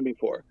nobody's done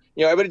before.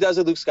 Everybody does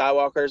the Luke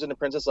Skywalkers and the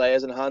Princess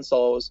Leia's and Han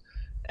Solos,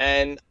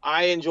 and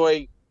I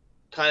enjoy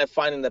kind of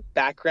finding the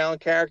background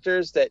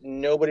characters that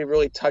nobody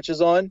really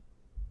touches on.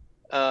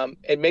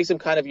 It makes them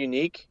kind of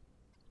unique.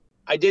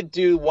 I did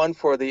do one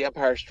for the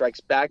Empire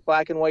Strikes Back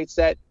black and white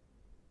set,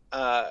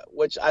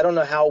 which I don't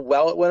know how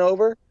well it went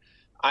over.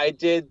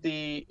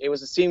 It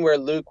was a scene where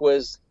Luke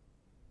was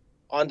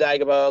on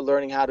Dagobah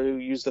learning how to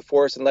use the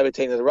Force and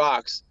levitating the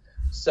rocks.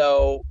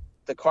 So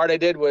the card I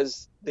did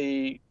was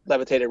the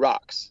levitated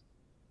rocks.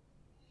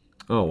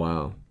 Oh,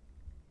 wow.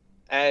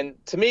 And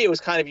to me, it was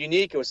kind of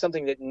unique. It was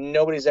something that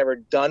nobody's ever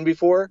done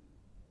before.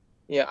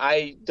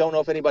 I don't know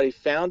if anybody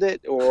found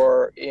it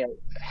or,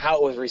 how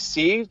it was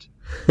received,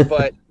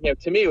 but,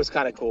 to me, it was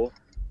kind of cool.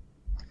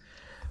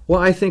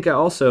 Well, I think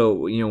also,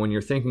 when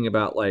you're thinking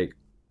about like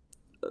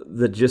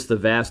the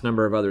vast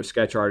number of other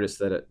sketch artists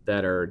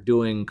that are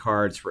doing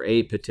cards for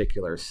a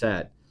particular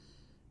set,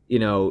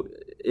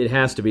 it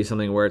has to be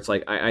something where it's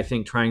like, I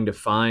think trying to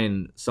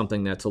find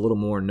something that's a little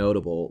more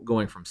notable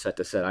going from set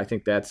to set, I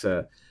think that's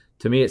to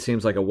me, it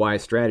seems like a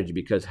wise strategy,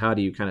 because how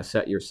do you kind of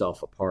set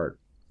yourself apart?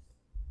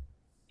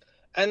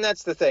 And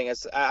that's the thing.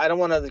 I don't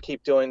want to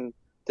keep doing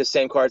the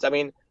same cards. I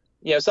mean,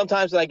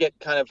 sometimes when I get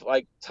kind of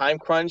like time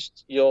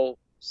crunched, you'll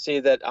see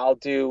that I'll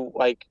do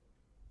like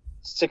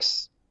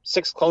six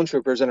clone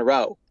troopers in a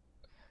row.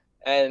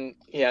 And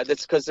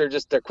that's because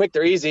they're quick,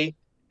 they're easy,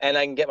 and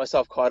I can get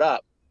myself caught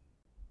up.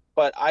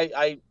 But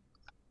I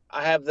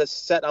have this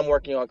set I'm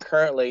working on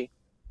currently,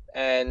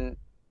 and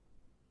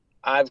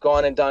I've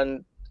gone and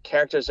done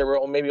characters that were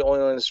maybe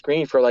only on the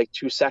screen for like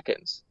 2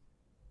 seconds.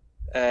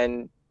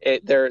 And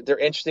they're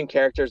interesting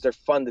characters, they're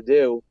fun to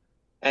do,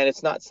 and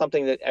it's not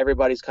something that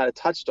everybody's kind of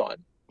touched on.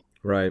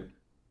 Right.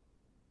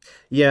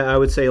 Yeah, I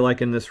would say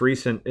like in this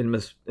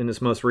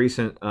most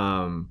recent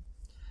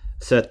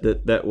set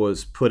that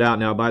was put out.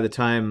 Now, by the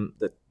time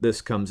that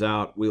this comes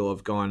out, we'll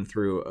have gone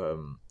through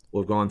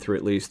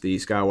at least the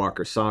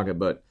Skywalker saga.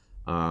 But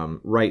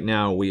right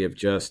now, we have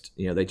just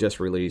they just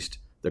released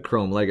the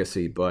Chrome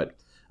Legacy. But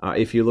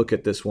if you look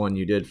at this one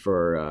you did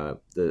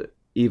for the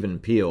Even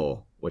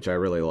Peel, which I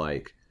really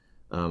like,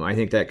 I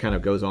think that kind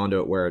of goes on to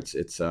it where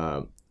it's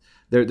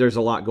there's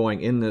a lot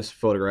going in this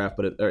photograph,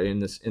 but in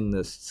this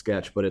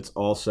sketch, but it's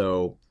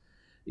also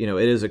it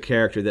is a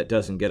character that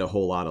doesn't get a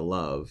whole lot of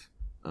love.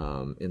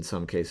 In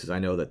some cases, I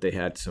know that they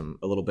had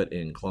a little bit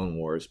in Clone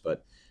Wars,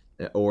 but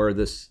or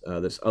this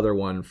other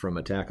one from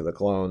Attack of the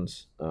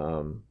Clones,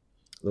 the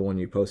one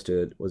you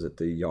posted, was it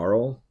the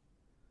Jarl?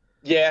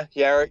 Yeah,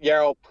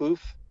 Jarl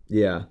Poof.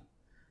 Yeah.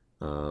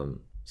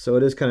 So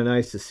it is kind of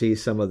nice to see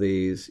some of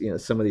these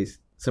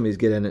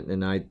get in it,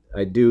 and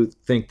I do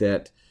think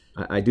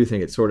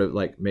it sort of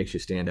like makes you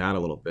stand out a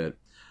little bit.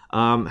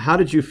 How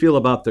did you feel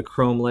about the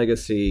Chrome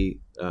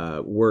Legacy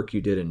work you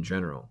did in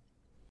general?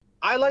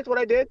 I liked what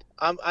I did.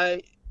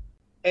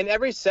 In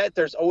every set,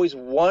 there's always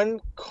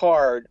one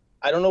card,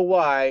 I don't know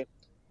why,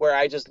 where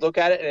I just look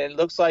at it and it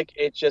looks like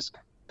it just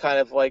kind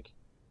of like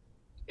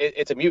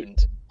it's a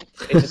mutant.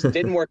 It just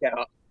didn't work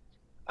out.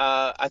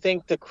 I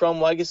think the Chrome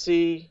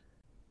Legacy,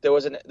 there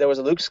was a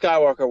Luke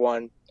Skywalker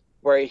one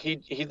where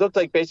he looked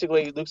like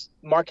basically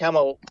Mark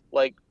Hamill,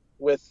 like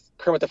with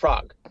Kermit the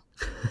Frog.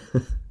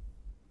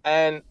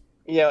 And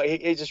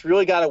it just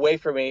really got away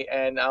from me,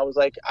 and I was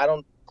like,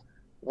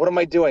 what am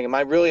I doing? Am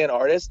I really an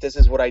artist? This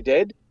is what I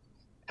did.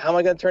 How am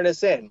I going to turn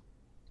this in?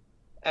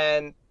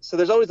 And so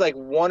there's always like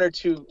one or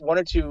two,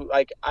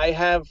 like I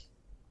have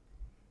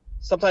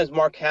sometimes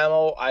Mark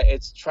Hamill,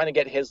 it's trying to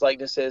get his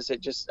likenesses.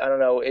 I don't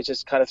know. It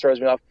just kind of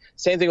throws me off.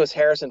 Same thing with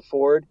Harrison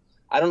Ford.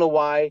 I don't know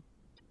why,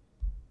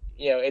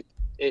 it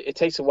it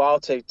takes a while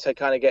to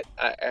kind of get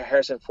a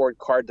Harrison Ford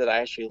card that I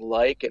actually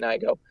like, and I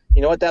go,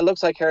 you know what, that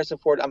looks like Harrison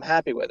Ford. I'm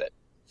happy with it.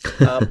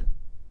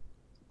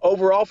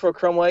 Overall, for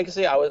Chrome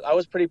Legacy, I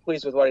was pretty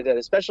pleased with what I did,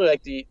 especially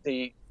like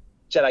the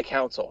Jedi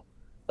Council,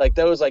 like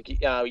those like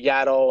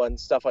Yaddle and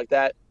stuff like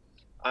that.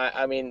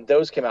 I mean,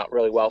 those came out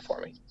really well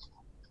for me.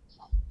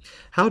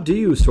 How do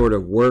you sort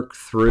of work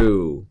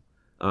through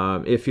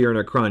if you're in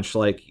a crunch?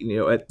 Like,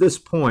 at this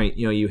point,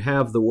 you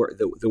have the work.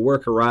 The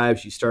work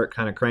arrives. You start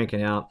kind of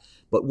cranking out.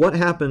 But what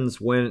happens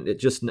when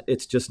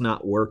it's just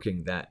not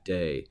working that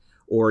day,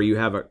 or you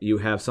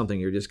have something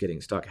you're just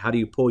getting stuck? How do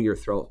you pull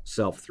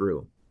yourself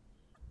through?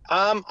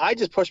 I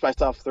just push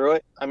myself through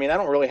it. I mean, I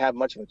don't really have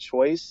much of a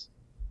choice.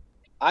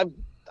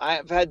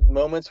 I've had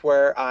moments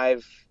where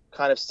I've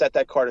kind of set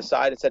that card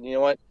aside and said, you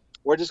know what,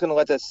 we're just going to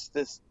let this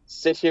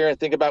sit here and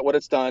think about what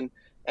it's done,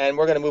 and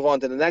we're going to move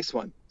on to the next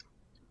one.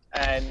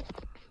 And,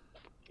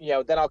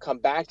 then I'll come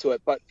back to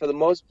it. But for the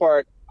most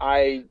part,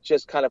 I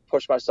just kind of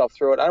push myself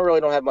through it. I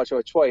really don't have much of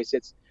a choice.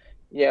 It's,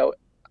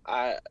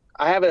 I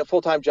have a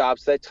full-time job,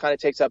 so that kind of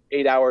takes up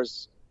 8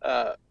 hours,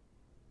 an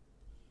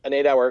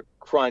 8-hour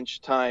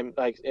crunch time,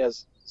 like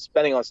as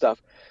spending on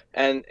stuff.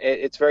 And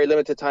it's very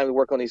limited time to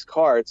work on these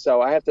cards.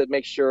 So I have to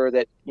make sure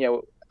that,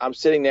 I'm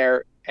sitting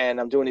there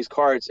and I'm doing these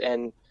cards,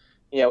 and,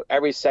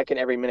 every second,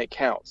 every minute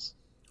counts.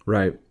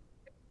 Right.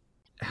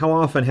 How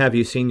often have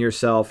you seen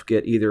yourself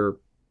get either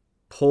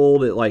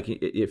pulled, like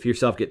if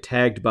yourself get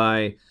tagged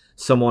by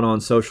someone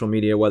on social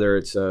media, whether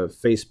it's a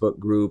Facebook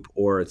group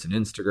or it's an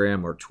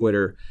Instagram or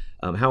Twitter,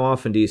 how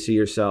often do you see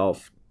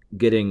yourself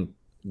getting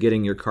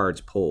your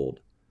cards pulled?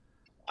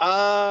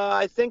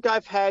 I think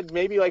I've had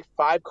maybe like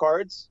 5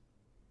 cards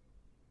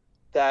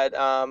that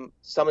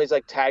somebody's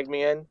like tagged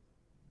me in.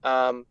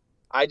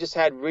 I just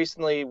had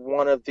recently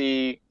one of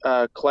the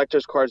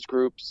collectors cards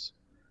groups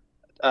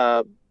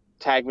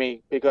tag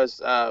me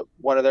because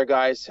one of their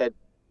guys had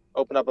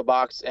opened up a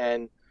box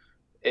and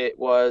it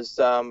was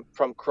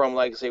from Chrome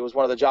Legacy. It was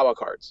one of the Jabba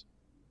cards.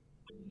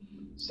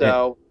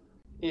 So,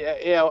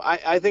 yeah,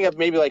 I think I've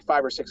maybe like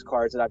 5 or 6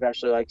 cards that I've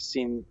actually like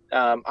seen.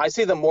 I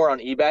see them more on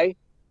eBay,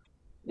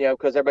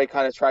 because everybody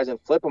kind of tries and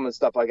flip them and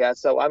stuff like that.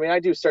 So, I mean, I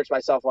do search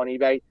myself on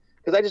eBay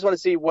because I just want to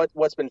see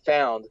what's been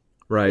found.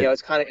 Right.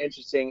 It's kind of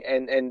interesting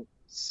and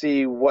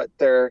see what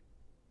they're,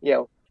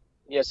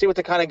 see what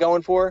they're kind of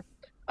going for.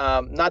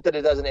 Not that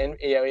it doesn't,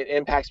 it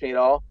impacts me at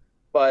all,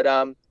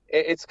 but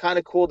it's kind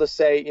of cool to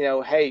say,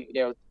 hey,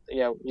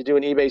 you do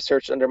an eBay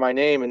search under my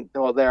name, and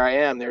well, there I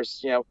am.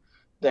 There's,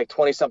 like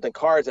 20 something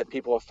cards that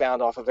people have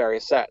found off of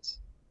various sets.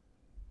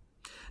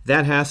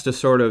 That has to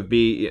sort of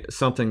be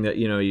something that,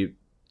 you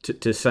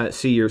to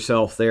see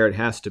yourself there. It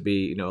has to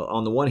be,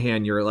 on the one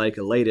hand, you're like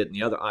elated,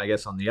 and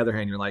on the other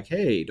hand, you're like,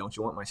 hey, don't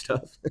you want my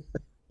stuff?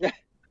 Yeah.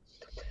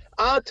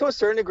 To a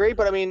certain degree,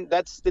 but I mean,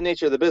 that's the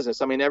nature of the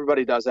business. I mean,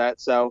 everybody does that.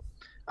 So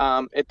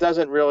it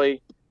doesn't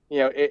really,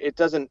 it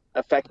doesn't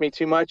affect me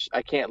too much.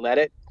 I can't let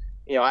it.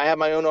 I have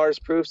my own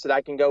artist proofs that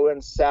I can go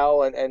and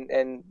sell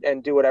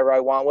and do whatever I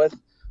want with.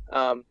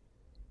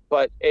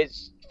 But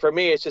for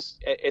me,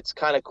 it's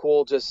kind of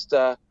cool just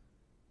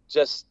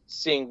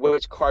seeing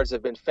which cards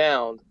have been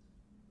found.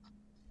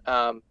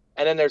 And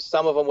then there's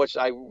some of them which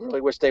I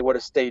really wish they would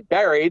have stayed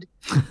buried,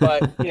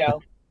 but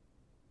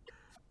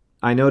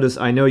I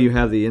know you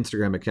have the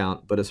Instagram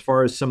account, but as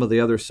far as some of the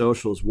other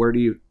socials, where do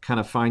you kind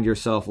of find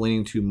yourself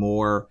leaning to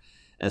more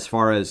as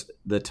far as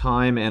the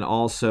time and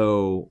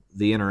also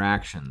the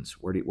interactions?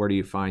 Where do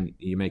you find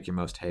you make your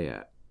most hay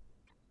at?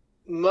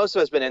 Most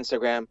of it's been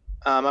Instagram.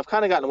 I've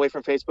kind of gotten away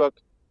from Facebook.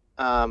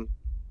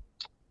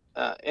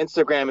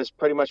 Instagram is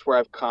pretty much where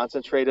I've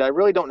concentrated.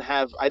 I don't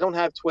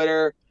have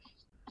Twitter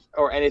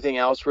or anything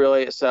else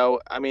really. So,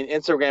 I mean,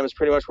 Instagram is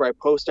pretty much where I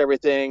post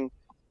everything.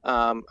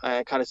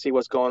 I kind of see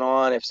what's going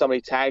on. If somebody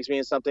tags me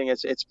in something,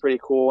 it's pretty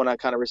cool, and I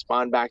kind of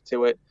respond back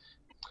to it.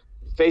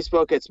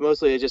 Facebook, it's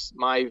mostly just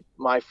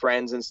my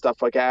friends and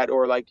stuff like that,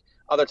 or like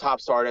other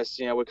Topps artists.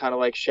 We're kind of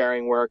like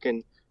sharing work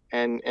and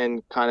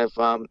kind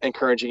of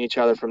encouraging each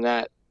other from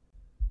that.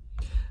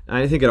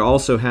 I think it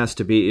also has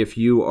to be if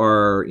you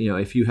are,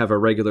 if you have a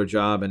regular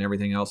job and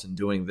everything else and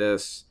doing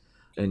this,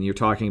 and you're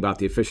talking about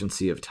the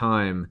efficiency of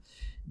time,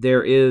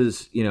 there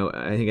is,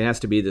 I think it has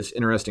to be this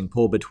interesting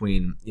pull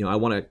between, I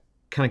want to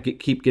kind of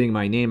keep getting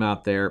my name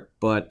out there,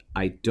 but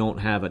I don't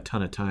have a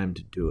ton of time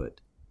to do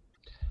it.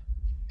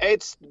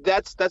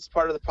 That's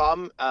part of the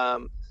problem.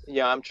 I'm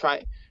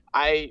trying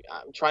to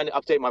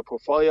update my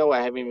portfolio.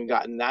 I haven't even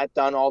gotten that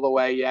done all the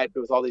way yet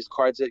with all these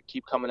cards that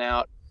keep coming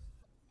out.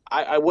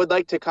 I would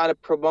like to kind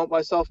of promote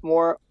myself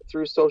more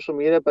through social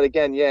media, but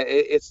again,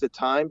 it's the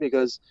time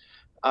because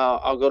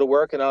I'll go to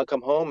work and I'll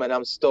come home and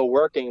I'm still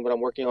working, but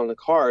I'm working on the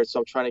cards, so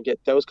I'm trying to get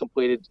those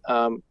completed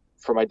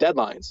for my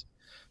deadlines.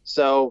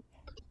 So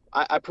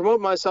I promote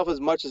myself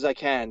as much as I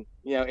can.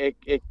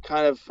 It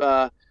kind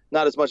of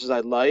not as much as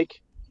I'd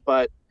like,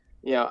 but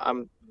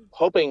I'm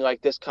hoping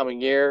like this coming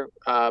year,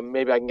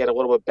 maybe I can get a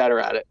little bit better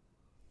at it.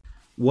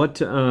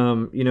 What,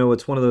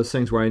 it's one of those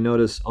things where I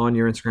notice on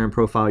your Instagram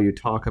profile, you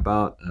talk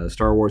about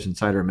Star Wars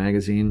Insider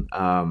magazine.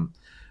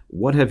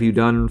 What have you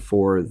done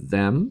for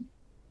them?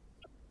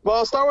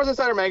 Well, Star Wars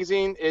Insider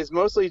Magazine is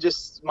mostly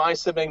just my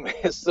submitting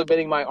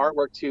my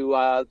artwork to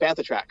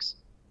Bantha Tracks.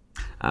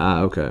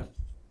 Ah, okay.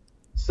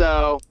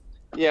 So,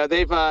 yeah,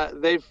 they've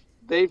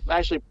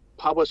actually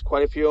published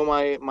quite a few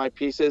of my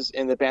pieces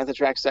in the Bantha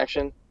Tracks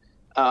section,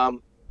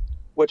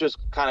 which was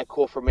kind of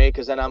cool for me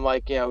because then I'm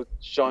like,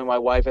 showing my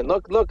wife and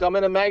look, I'm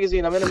in a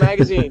magazine.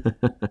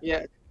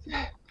 Yeah,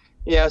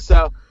 yeah.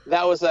 So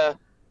that was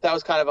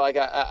kind of like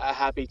a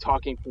happy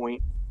talking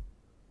point.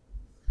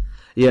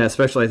 Yeah,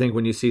 especially I think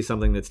when you see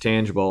something that's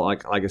tangible,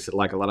 like I said,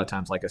 like a lot of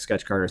times, like a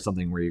sketch card or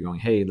something, where you're going,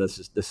 "Hey, this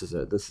is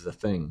a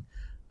thing."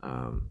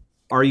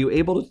 Are you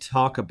able to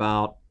talk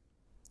about?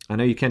 I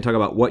know you can't talk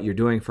about what you're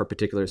doing for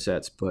particular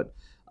sets, but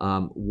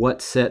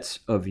what sets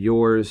of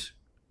yours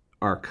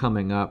are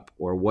coming up,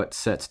 or what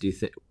sets do you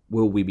think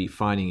will we be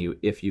finding you,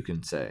 if you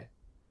can say?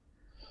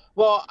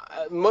 Well,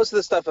 most of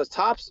the stuff as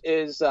tops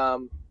is, they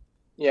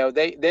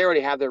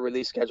already have their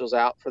release schedules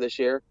out for this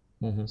year.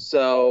 Mm-hmm.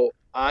 So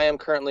I'll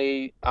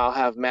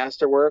have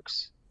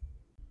Masterworks.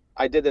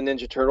 I did the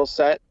Ninja Turtle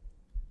set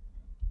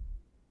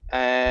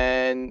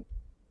and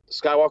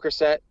Skywalker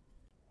set.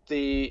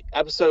 The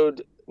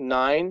episode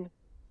 9,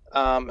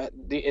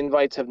 the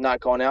invites have not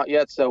gone out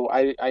yet, so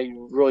I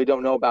really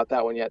don't know about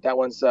that one yet. That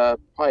one's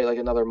probably like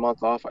another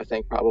month off, I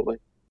think, probably.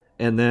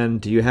 And then,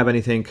 do you have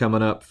anything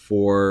coming up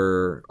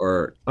for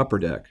or Upper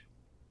Deck?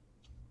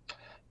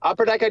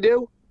 Upper Deck, I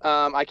do.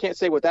 I can't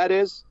say what that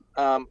is.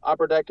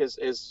 Upper Deck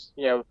is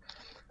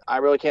I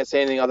really can't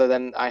say anything other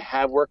than I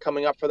have work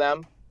coming up for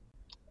them.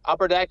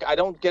 Upper Deck, I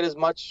don't get as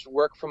much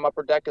work from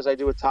Upper Deck as I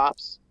do with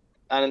Tops,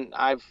 and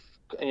I've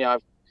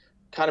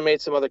kind of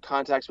made some other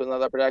contacts with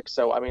another Upper Deck,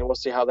 so I mean we'll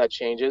see how that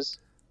changes.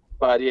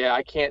 But yeah,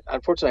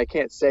 unfortunately I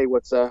can't say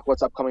what's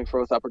upcoming for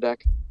with Upper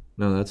Deck.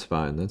 No, that's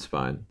fine. That's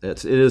fine.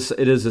 It is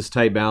this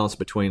tight balance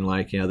between,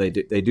 like, they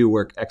do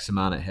work X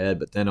amount ahead,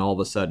 but then all of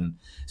a sudden,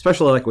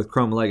 especially like with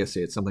Chrome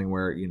Legacy, it's something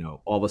where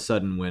all of a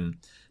sudden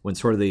when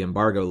sort of the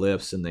embargo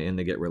lifts and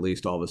they get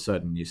released, all of a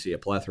sudden you see a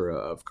plethora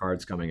of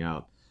cards coming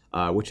out,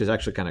 which is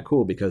actually kind of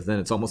cool because then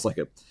it's almost like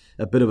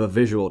a bit of a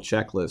visual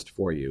checklist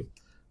for you.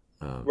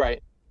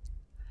 Right.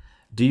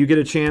 Do you get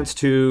a chance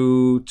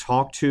to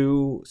talk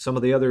to some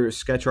of the other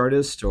sketch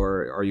artists,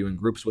 or are you in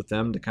groups with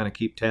them to kind of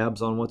keep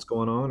tabs on what's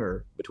going on,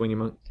 or between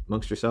you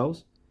amongst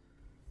yourselves?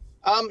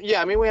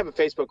 Yeah, I mean we have a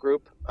Facebook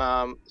group,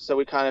 so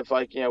we kind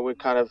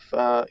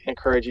of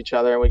encourage each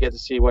other, and we get to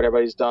see what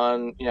everybody's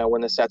done, when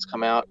the sets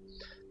come out.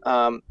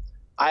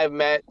 I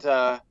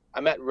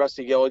met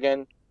Rusty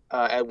Gilligan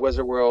at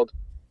Wizard World,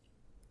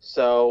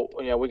 so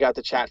we got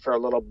to chat for a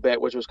little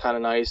bit, which was kind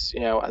of nice.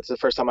 It's the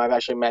first time I've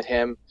actually met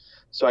him.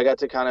 So I got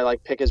to kind of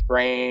like pick his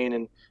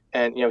brain,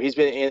 and he's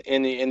been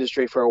in the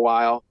industry for a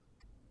while,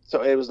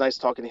 so it was nice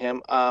talking to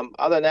him.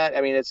 Other than that,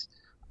 I mean,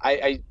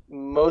 I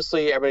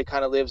mostly everybody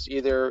kind of lives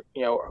either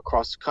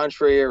across the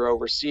country or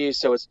overseas,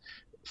 so it's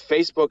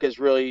Facebook is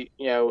really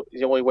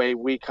the only way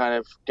we kind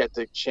of get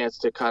the chance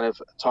to kind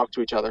of talk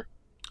to each other.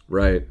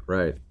 Right.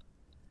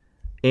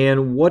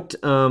 And what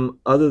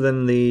other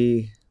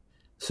than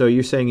so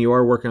you're saying you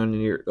are working on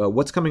your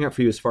what's coming up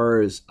for you as far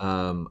as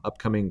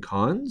upcoming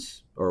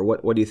cons, or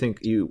what do you think?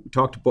 You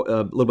talked a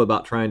little bit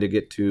about trying to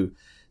get to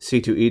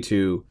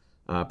C2E2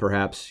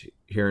 perhaps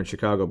here in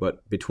Chicago,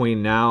 but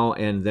between now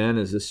and then,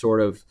 is this sort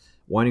of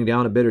winding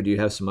down a bit, or do you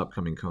have some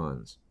upcoming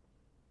cons?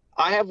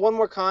 I have one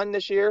more con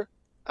this year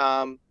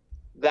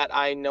that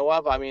I know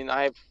of. I mean,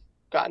 I've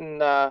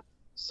gotten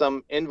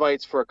some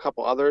invites for a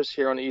couple others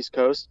here on the East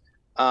Coast.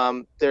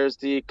 There's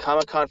the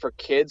Comic-Con for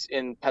Kids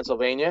in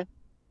Pennsylvania.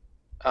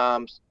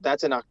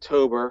 That's in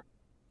October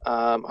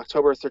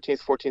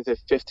 13th, 14th, and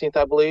 15th,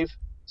 I believe.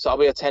 So I'll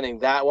be attending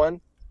that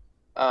one.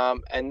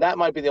 And that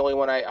might be the only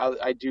one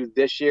I do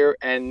this year.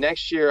 And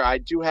next year I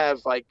do have,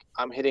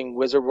 I'm hitting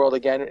Wizard World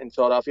again in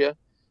Philadelphia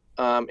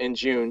in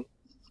June.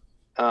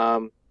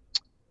 From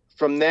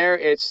there,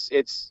 it's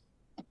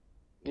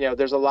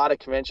there's a lot of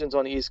conventions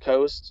on the East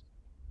Coast,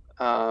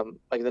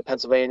 like the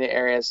Pennsylvania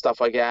area and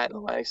stuff like that, in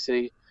Atlantic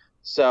City.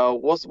 So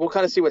we'll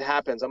kind of see what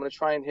happens. I'm going to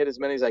try and hit as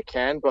many as I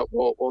can, but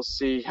we'll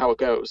see how it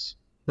goes.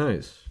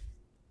 Nice.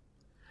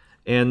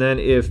 And then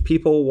if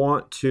people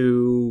want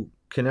to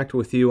connect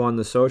with you on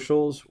the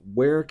socials,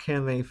 where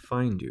can they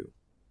find you?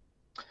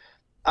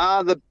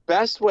 The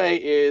best way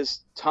is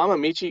Tom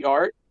Amici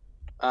Art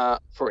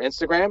for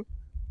Instagram.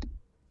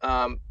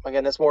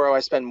 Again, that's more where I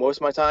spend most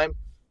of my time.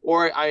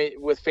 Or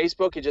with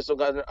Facebook, you just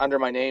look under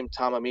my name,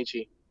 Tom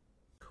Amici.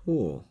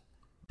 Cool.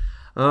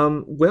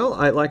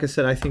 Well, like I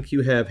said, I think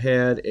you have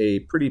had a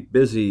pretty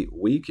busy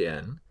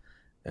weekend,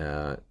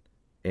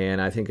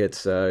 and I think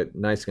it's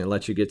nice to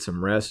let you get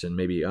some rest and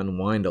maybe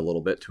unwind a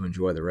little bit to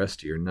enjoy the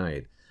rest of your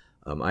night.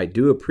 I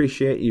do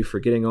appreciate you for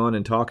getting on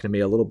and talking to me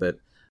a little bit.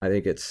 I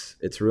think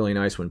it's really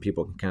nice when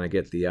people can kind of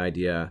get the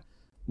idea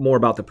more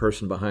about the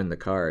person behind the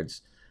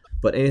cards.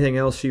 But anything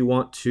else you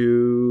want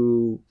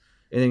to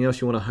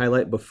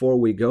highlight before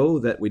we go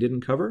that we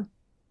didn't cover?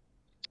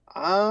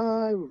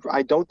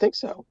 I don't think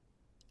so.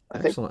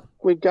 Excellent. I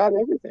think we got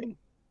everything.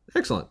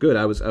 Excellent. Good.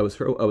 I was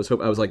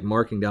like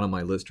marking down on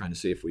my list trying to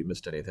see if we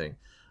missed anything,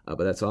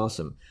 but that's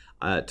awesome.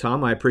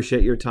 Tom, I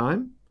appreciate your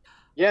time.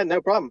 Yeah,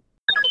 no problem.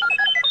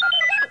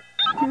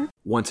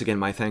 Once again,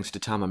 my thanks to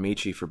Tom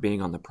Amici for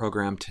being on the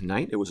program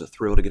tonight. It was a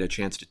thrill to get a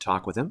chance to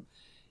talk with him.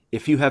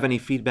 If you have any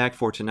feedback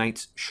for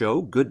tonight's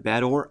show, good,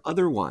 bad, or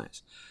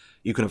otherwise,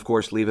 you can, of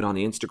course, leave it on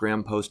the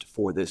Instagram post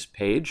for this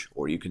page,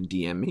 or you can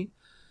DM me.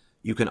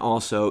 You can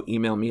also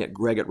email me at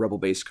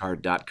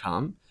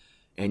greg@rebelbasecard.com,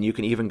 and you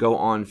can even go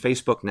on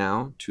Facebook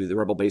now to the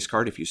Rebel Base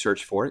Card if you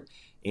search for it,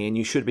 and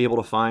you should be able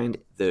to find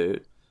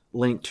the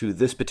link to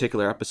this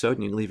particular episode,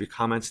 and you can leave your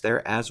comments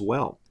there as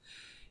well.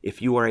 If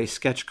you are a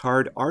sketch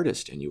card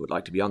artist and you would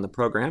like to be on the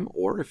program,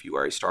 or if you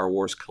are a Star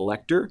Wars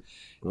collector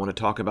and want to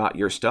talk about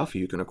your stuff,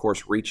 you can, of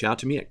course, reach out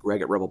to me at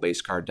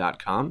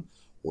greg@rebelbasecard.com,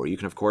 or you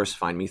can, of course,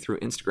 find me through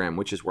Instagram,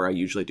 which is where I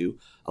usually do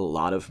a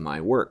lot of my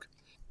work.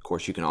 Of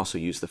course, you can also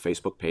use the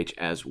Facebook page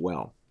as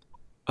well.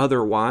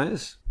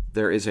 Otherwise,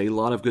 there is a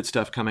lot of good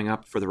stuff coming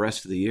up for the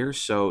rest of the year,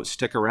 so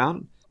stick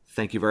around.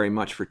 Thank you very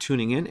much for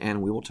tuning in,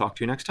 and we will talk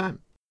to you next time.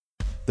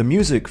 The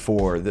music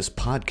for this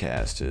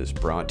podcast is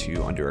brought to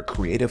you under a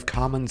Creative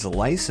Commons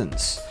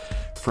license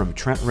from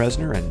Trent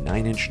Reznor and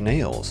 9 Inch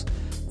Nails.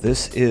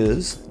 This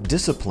is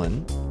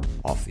Discipline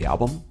off the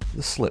album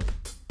The Slip.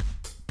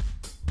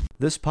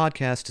 This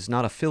podcast is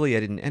not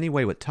affiliated in any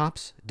way with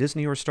Topps,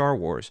 Disney, or Star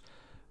Wars,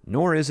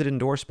 nor is it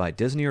endorsed by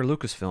Disney or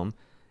Lucasfilm,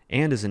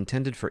 and is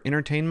intended for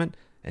entertainment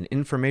and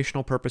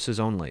informational purposes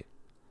only.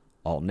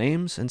 All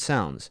names and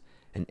sounds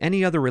and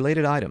any other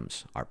related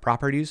items are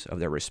properties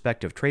of their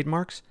respective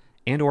trademarks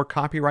and or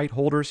copyright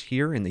holders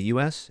here in the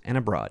U.S. and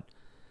abroad.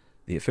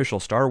 The official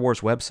Star Wars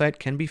website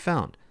can be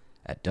found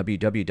at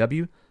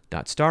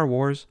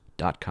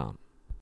www.starwars.com.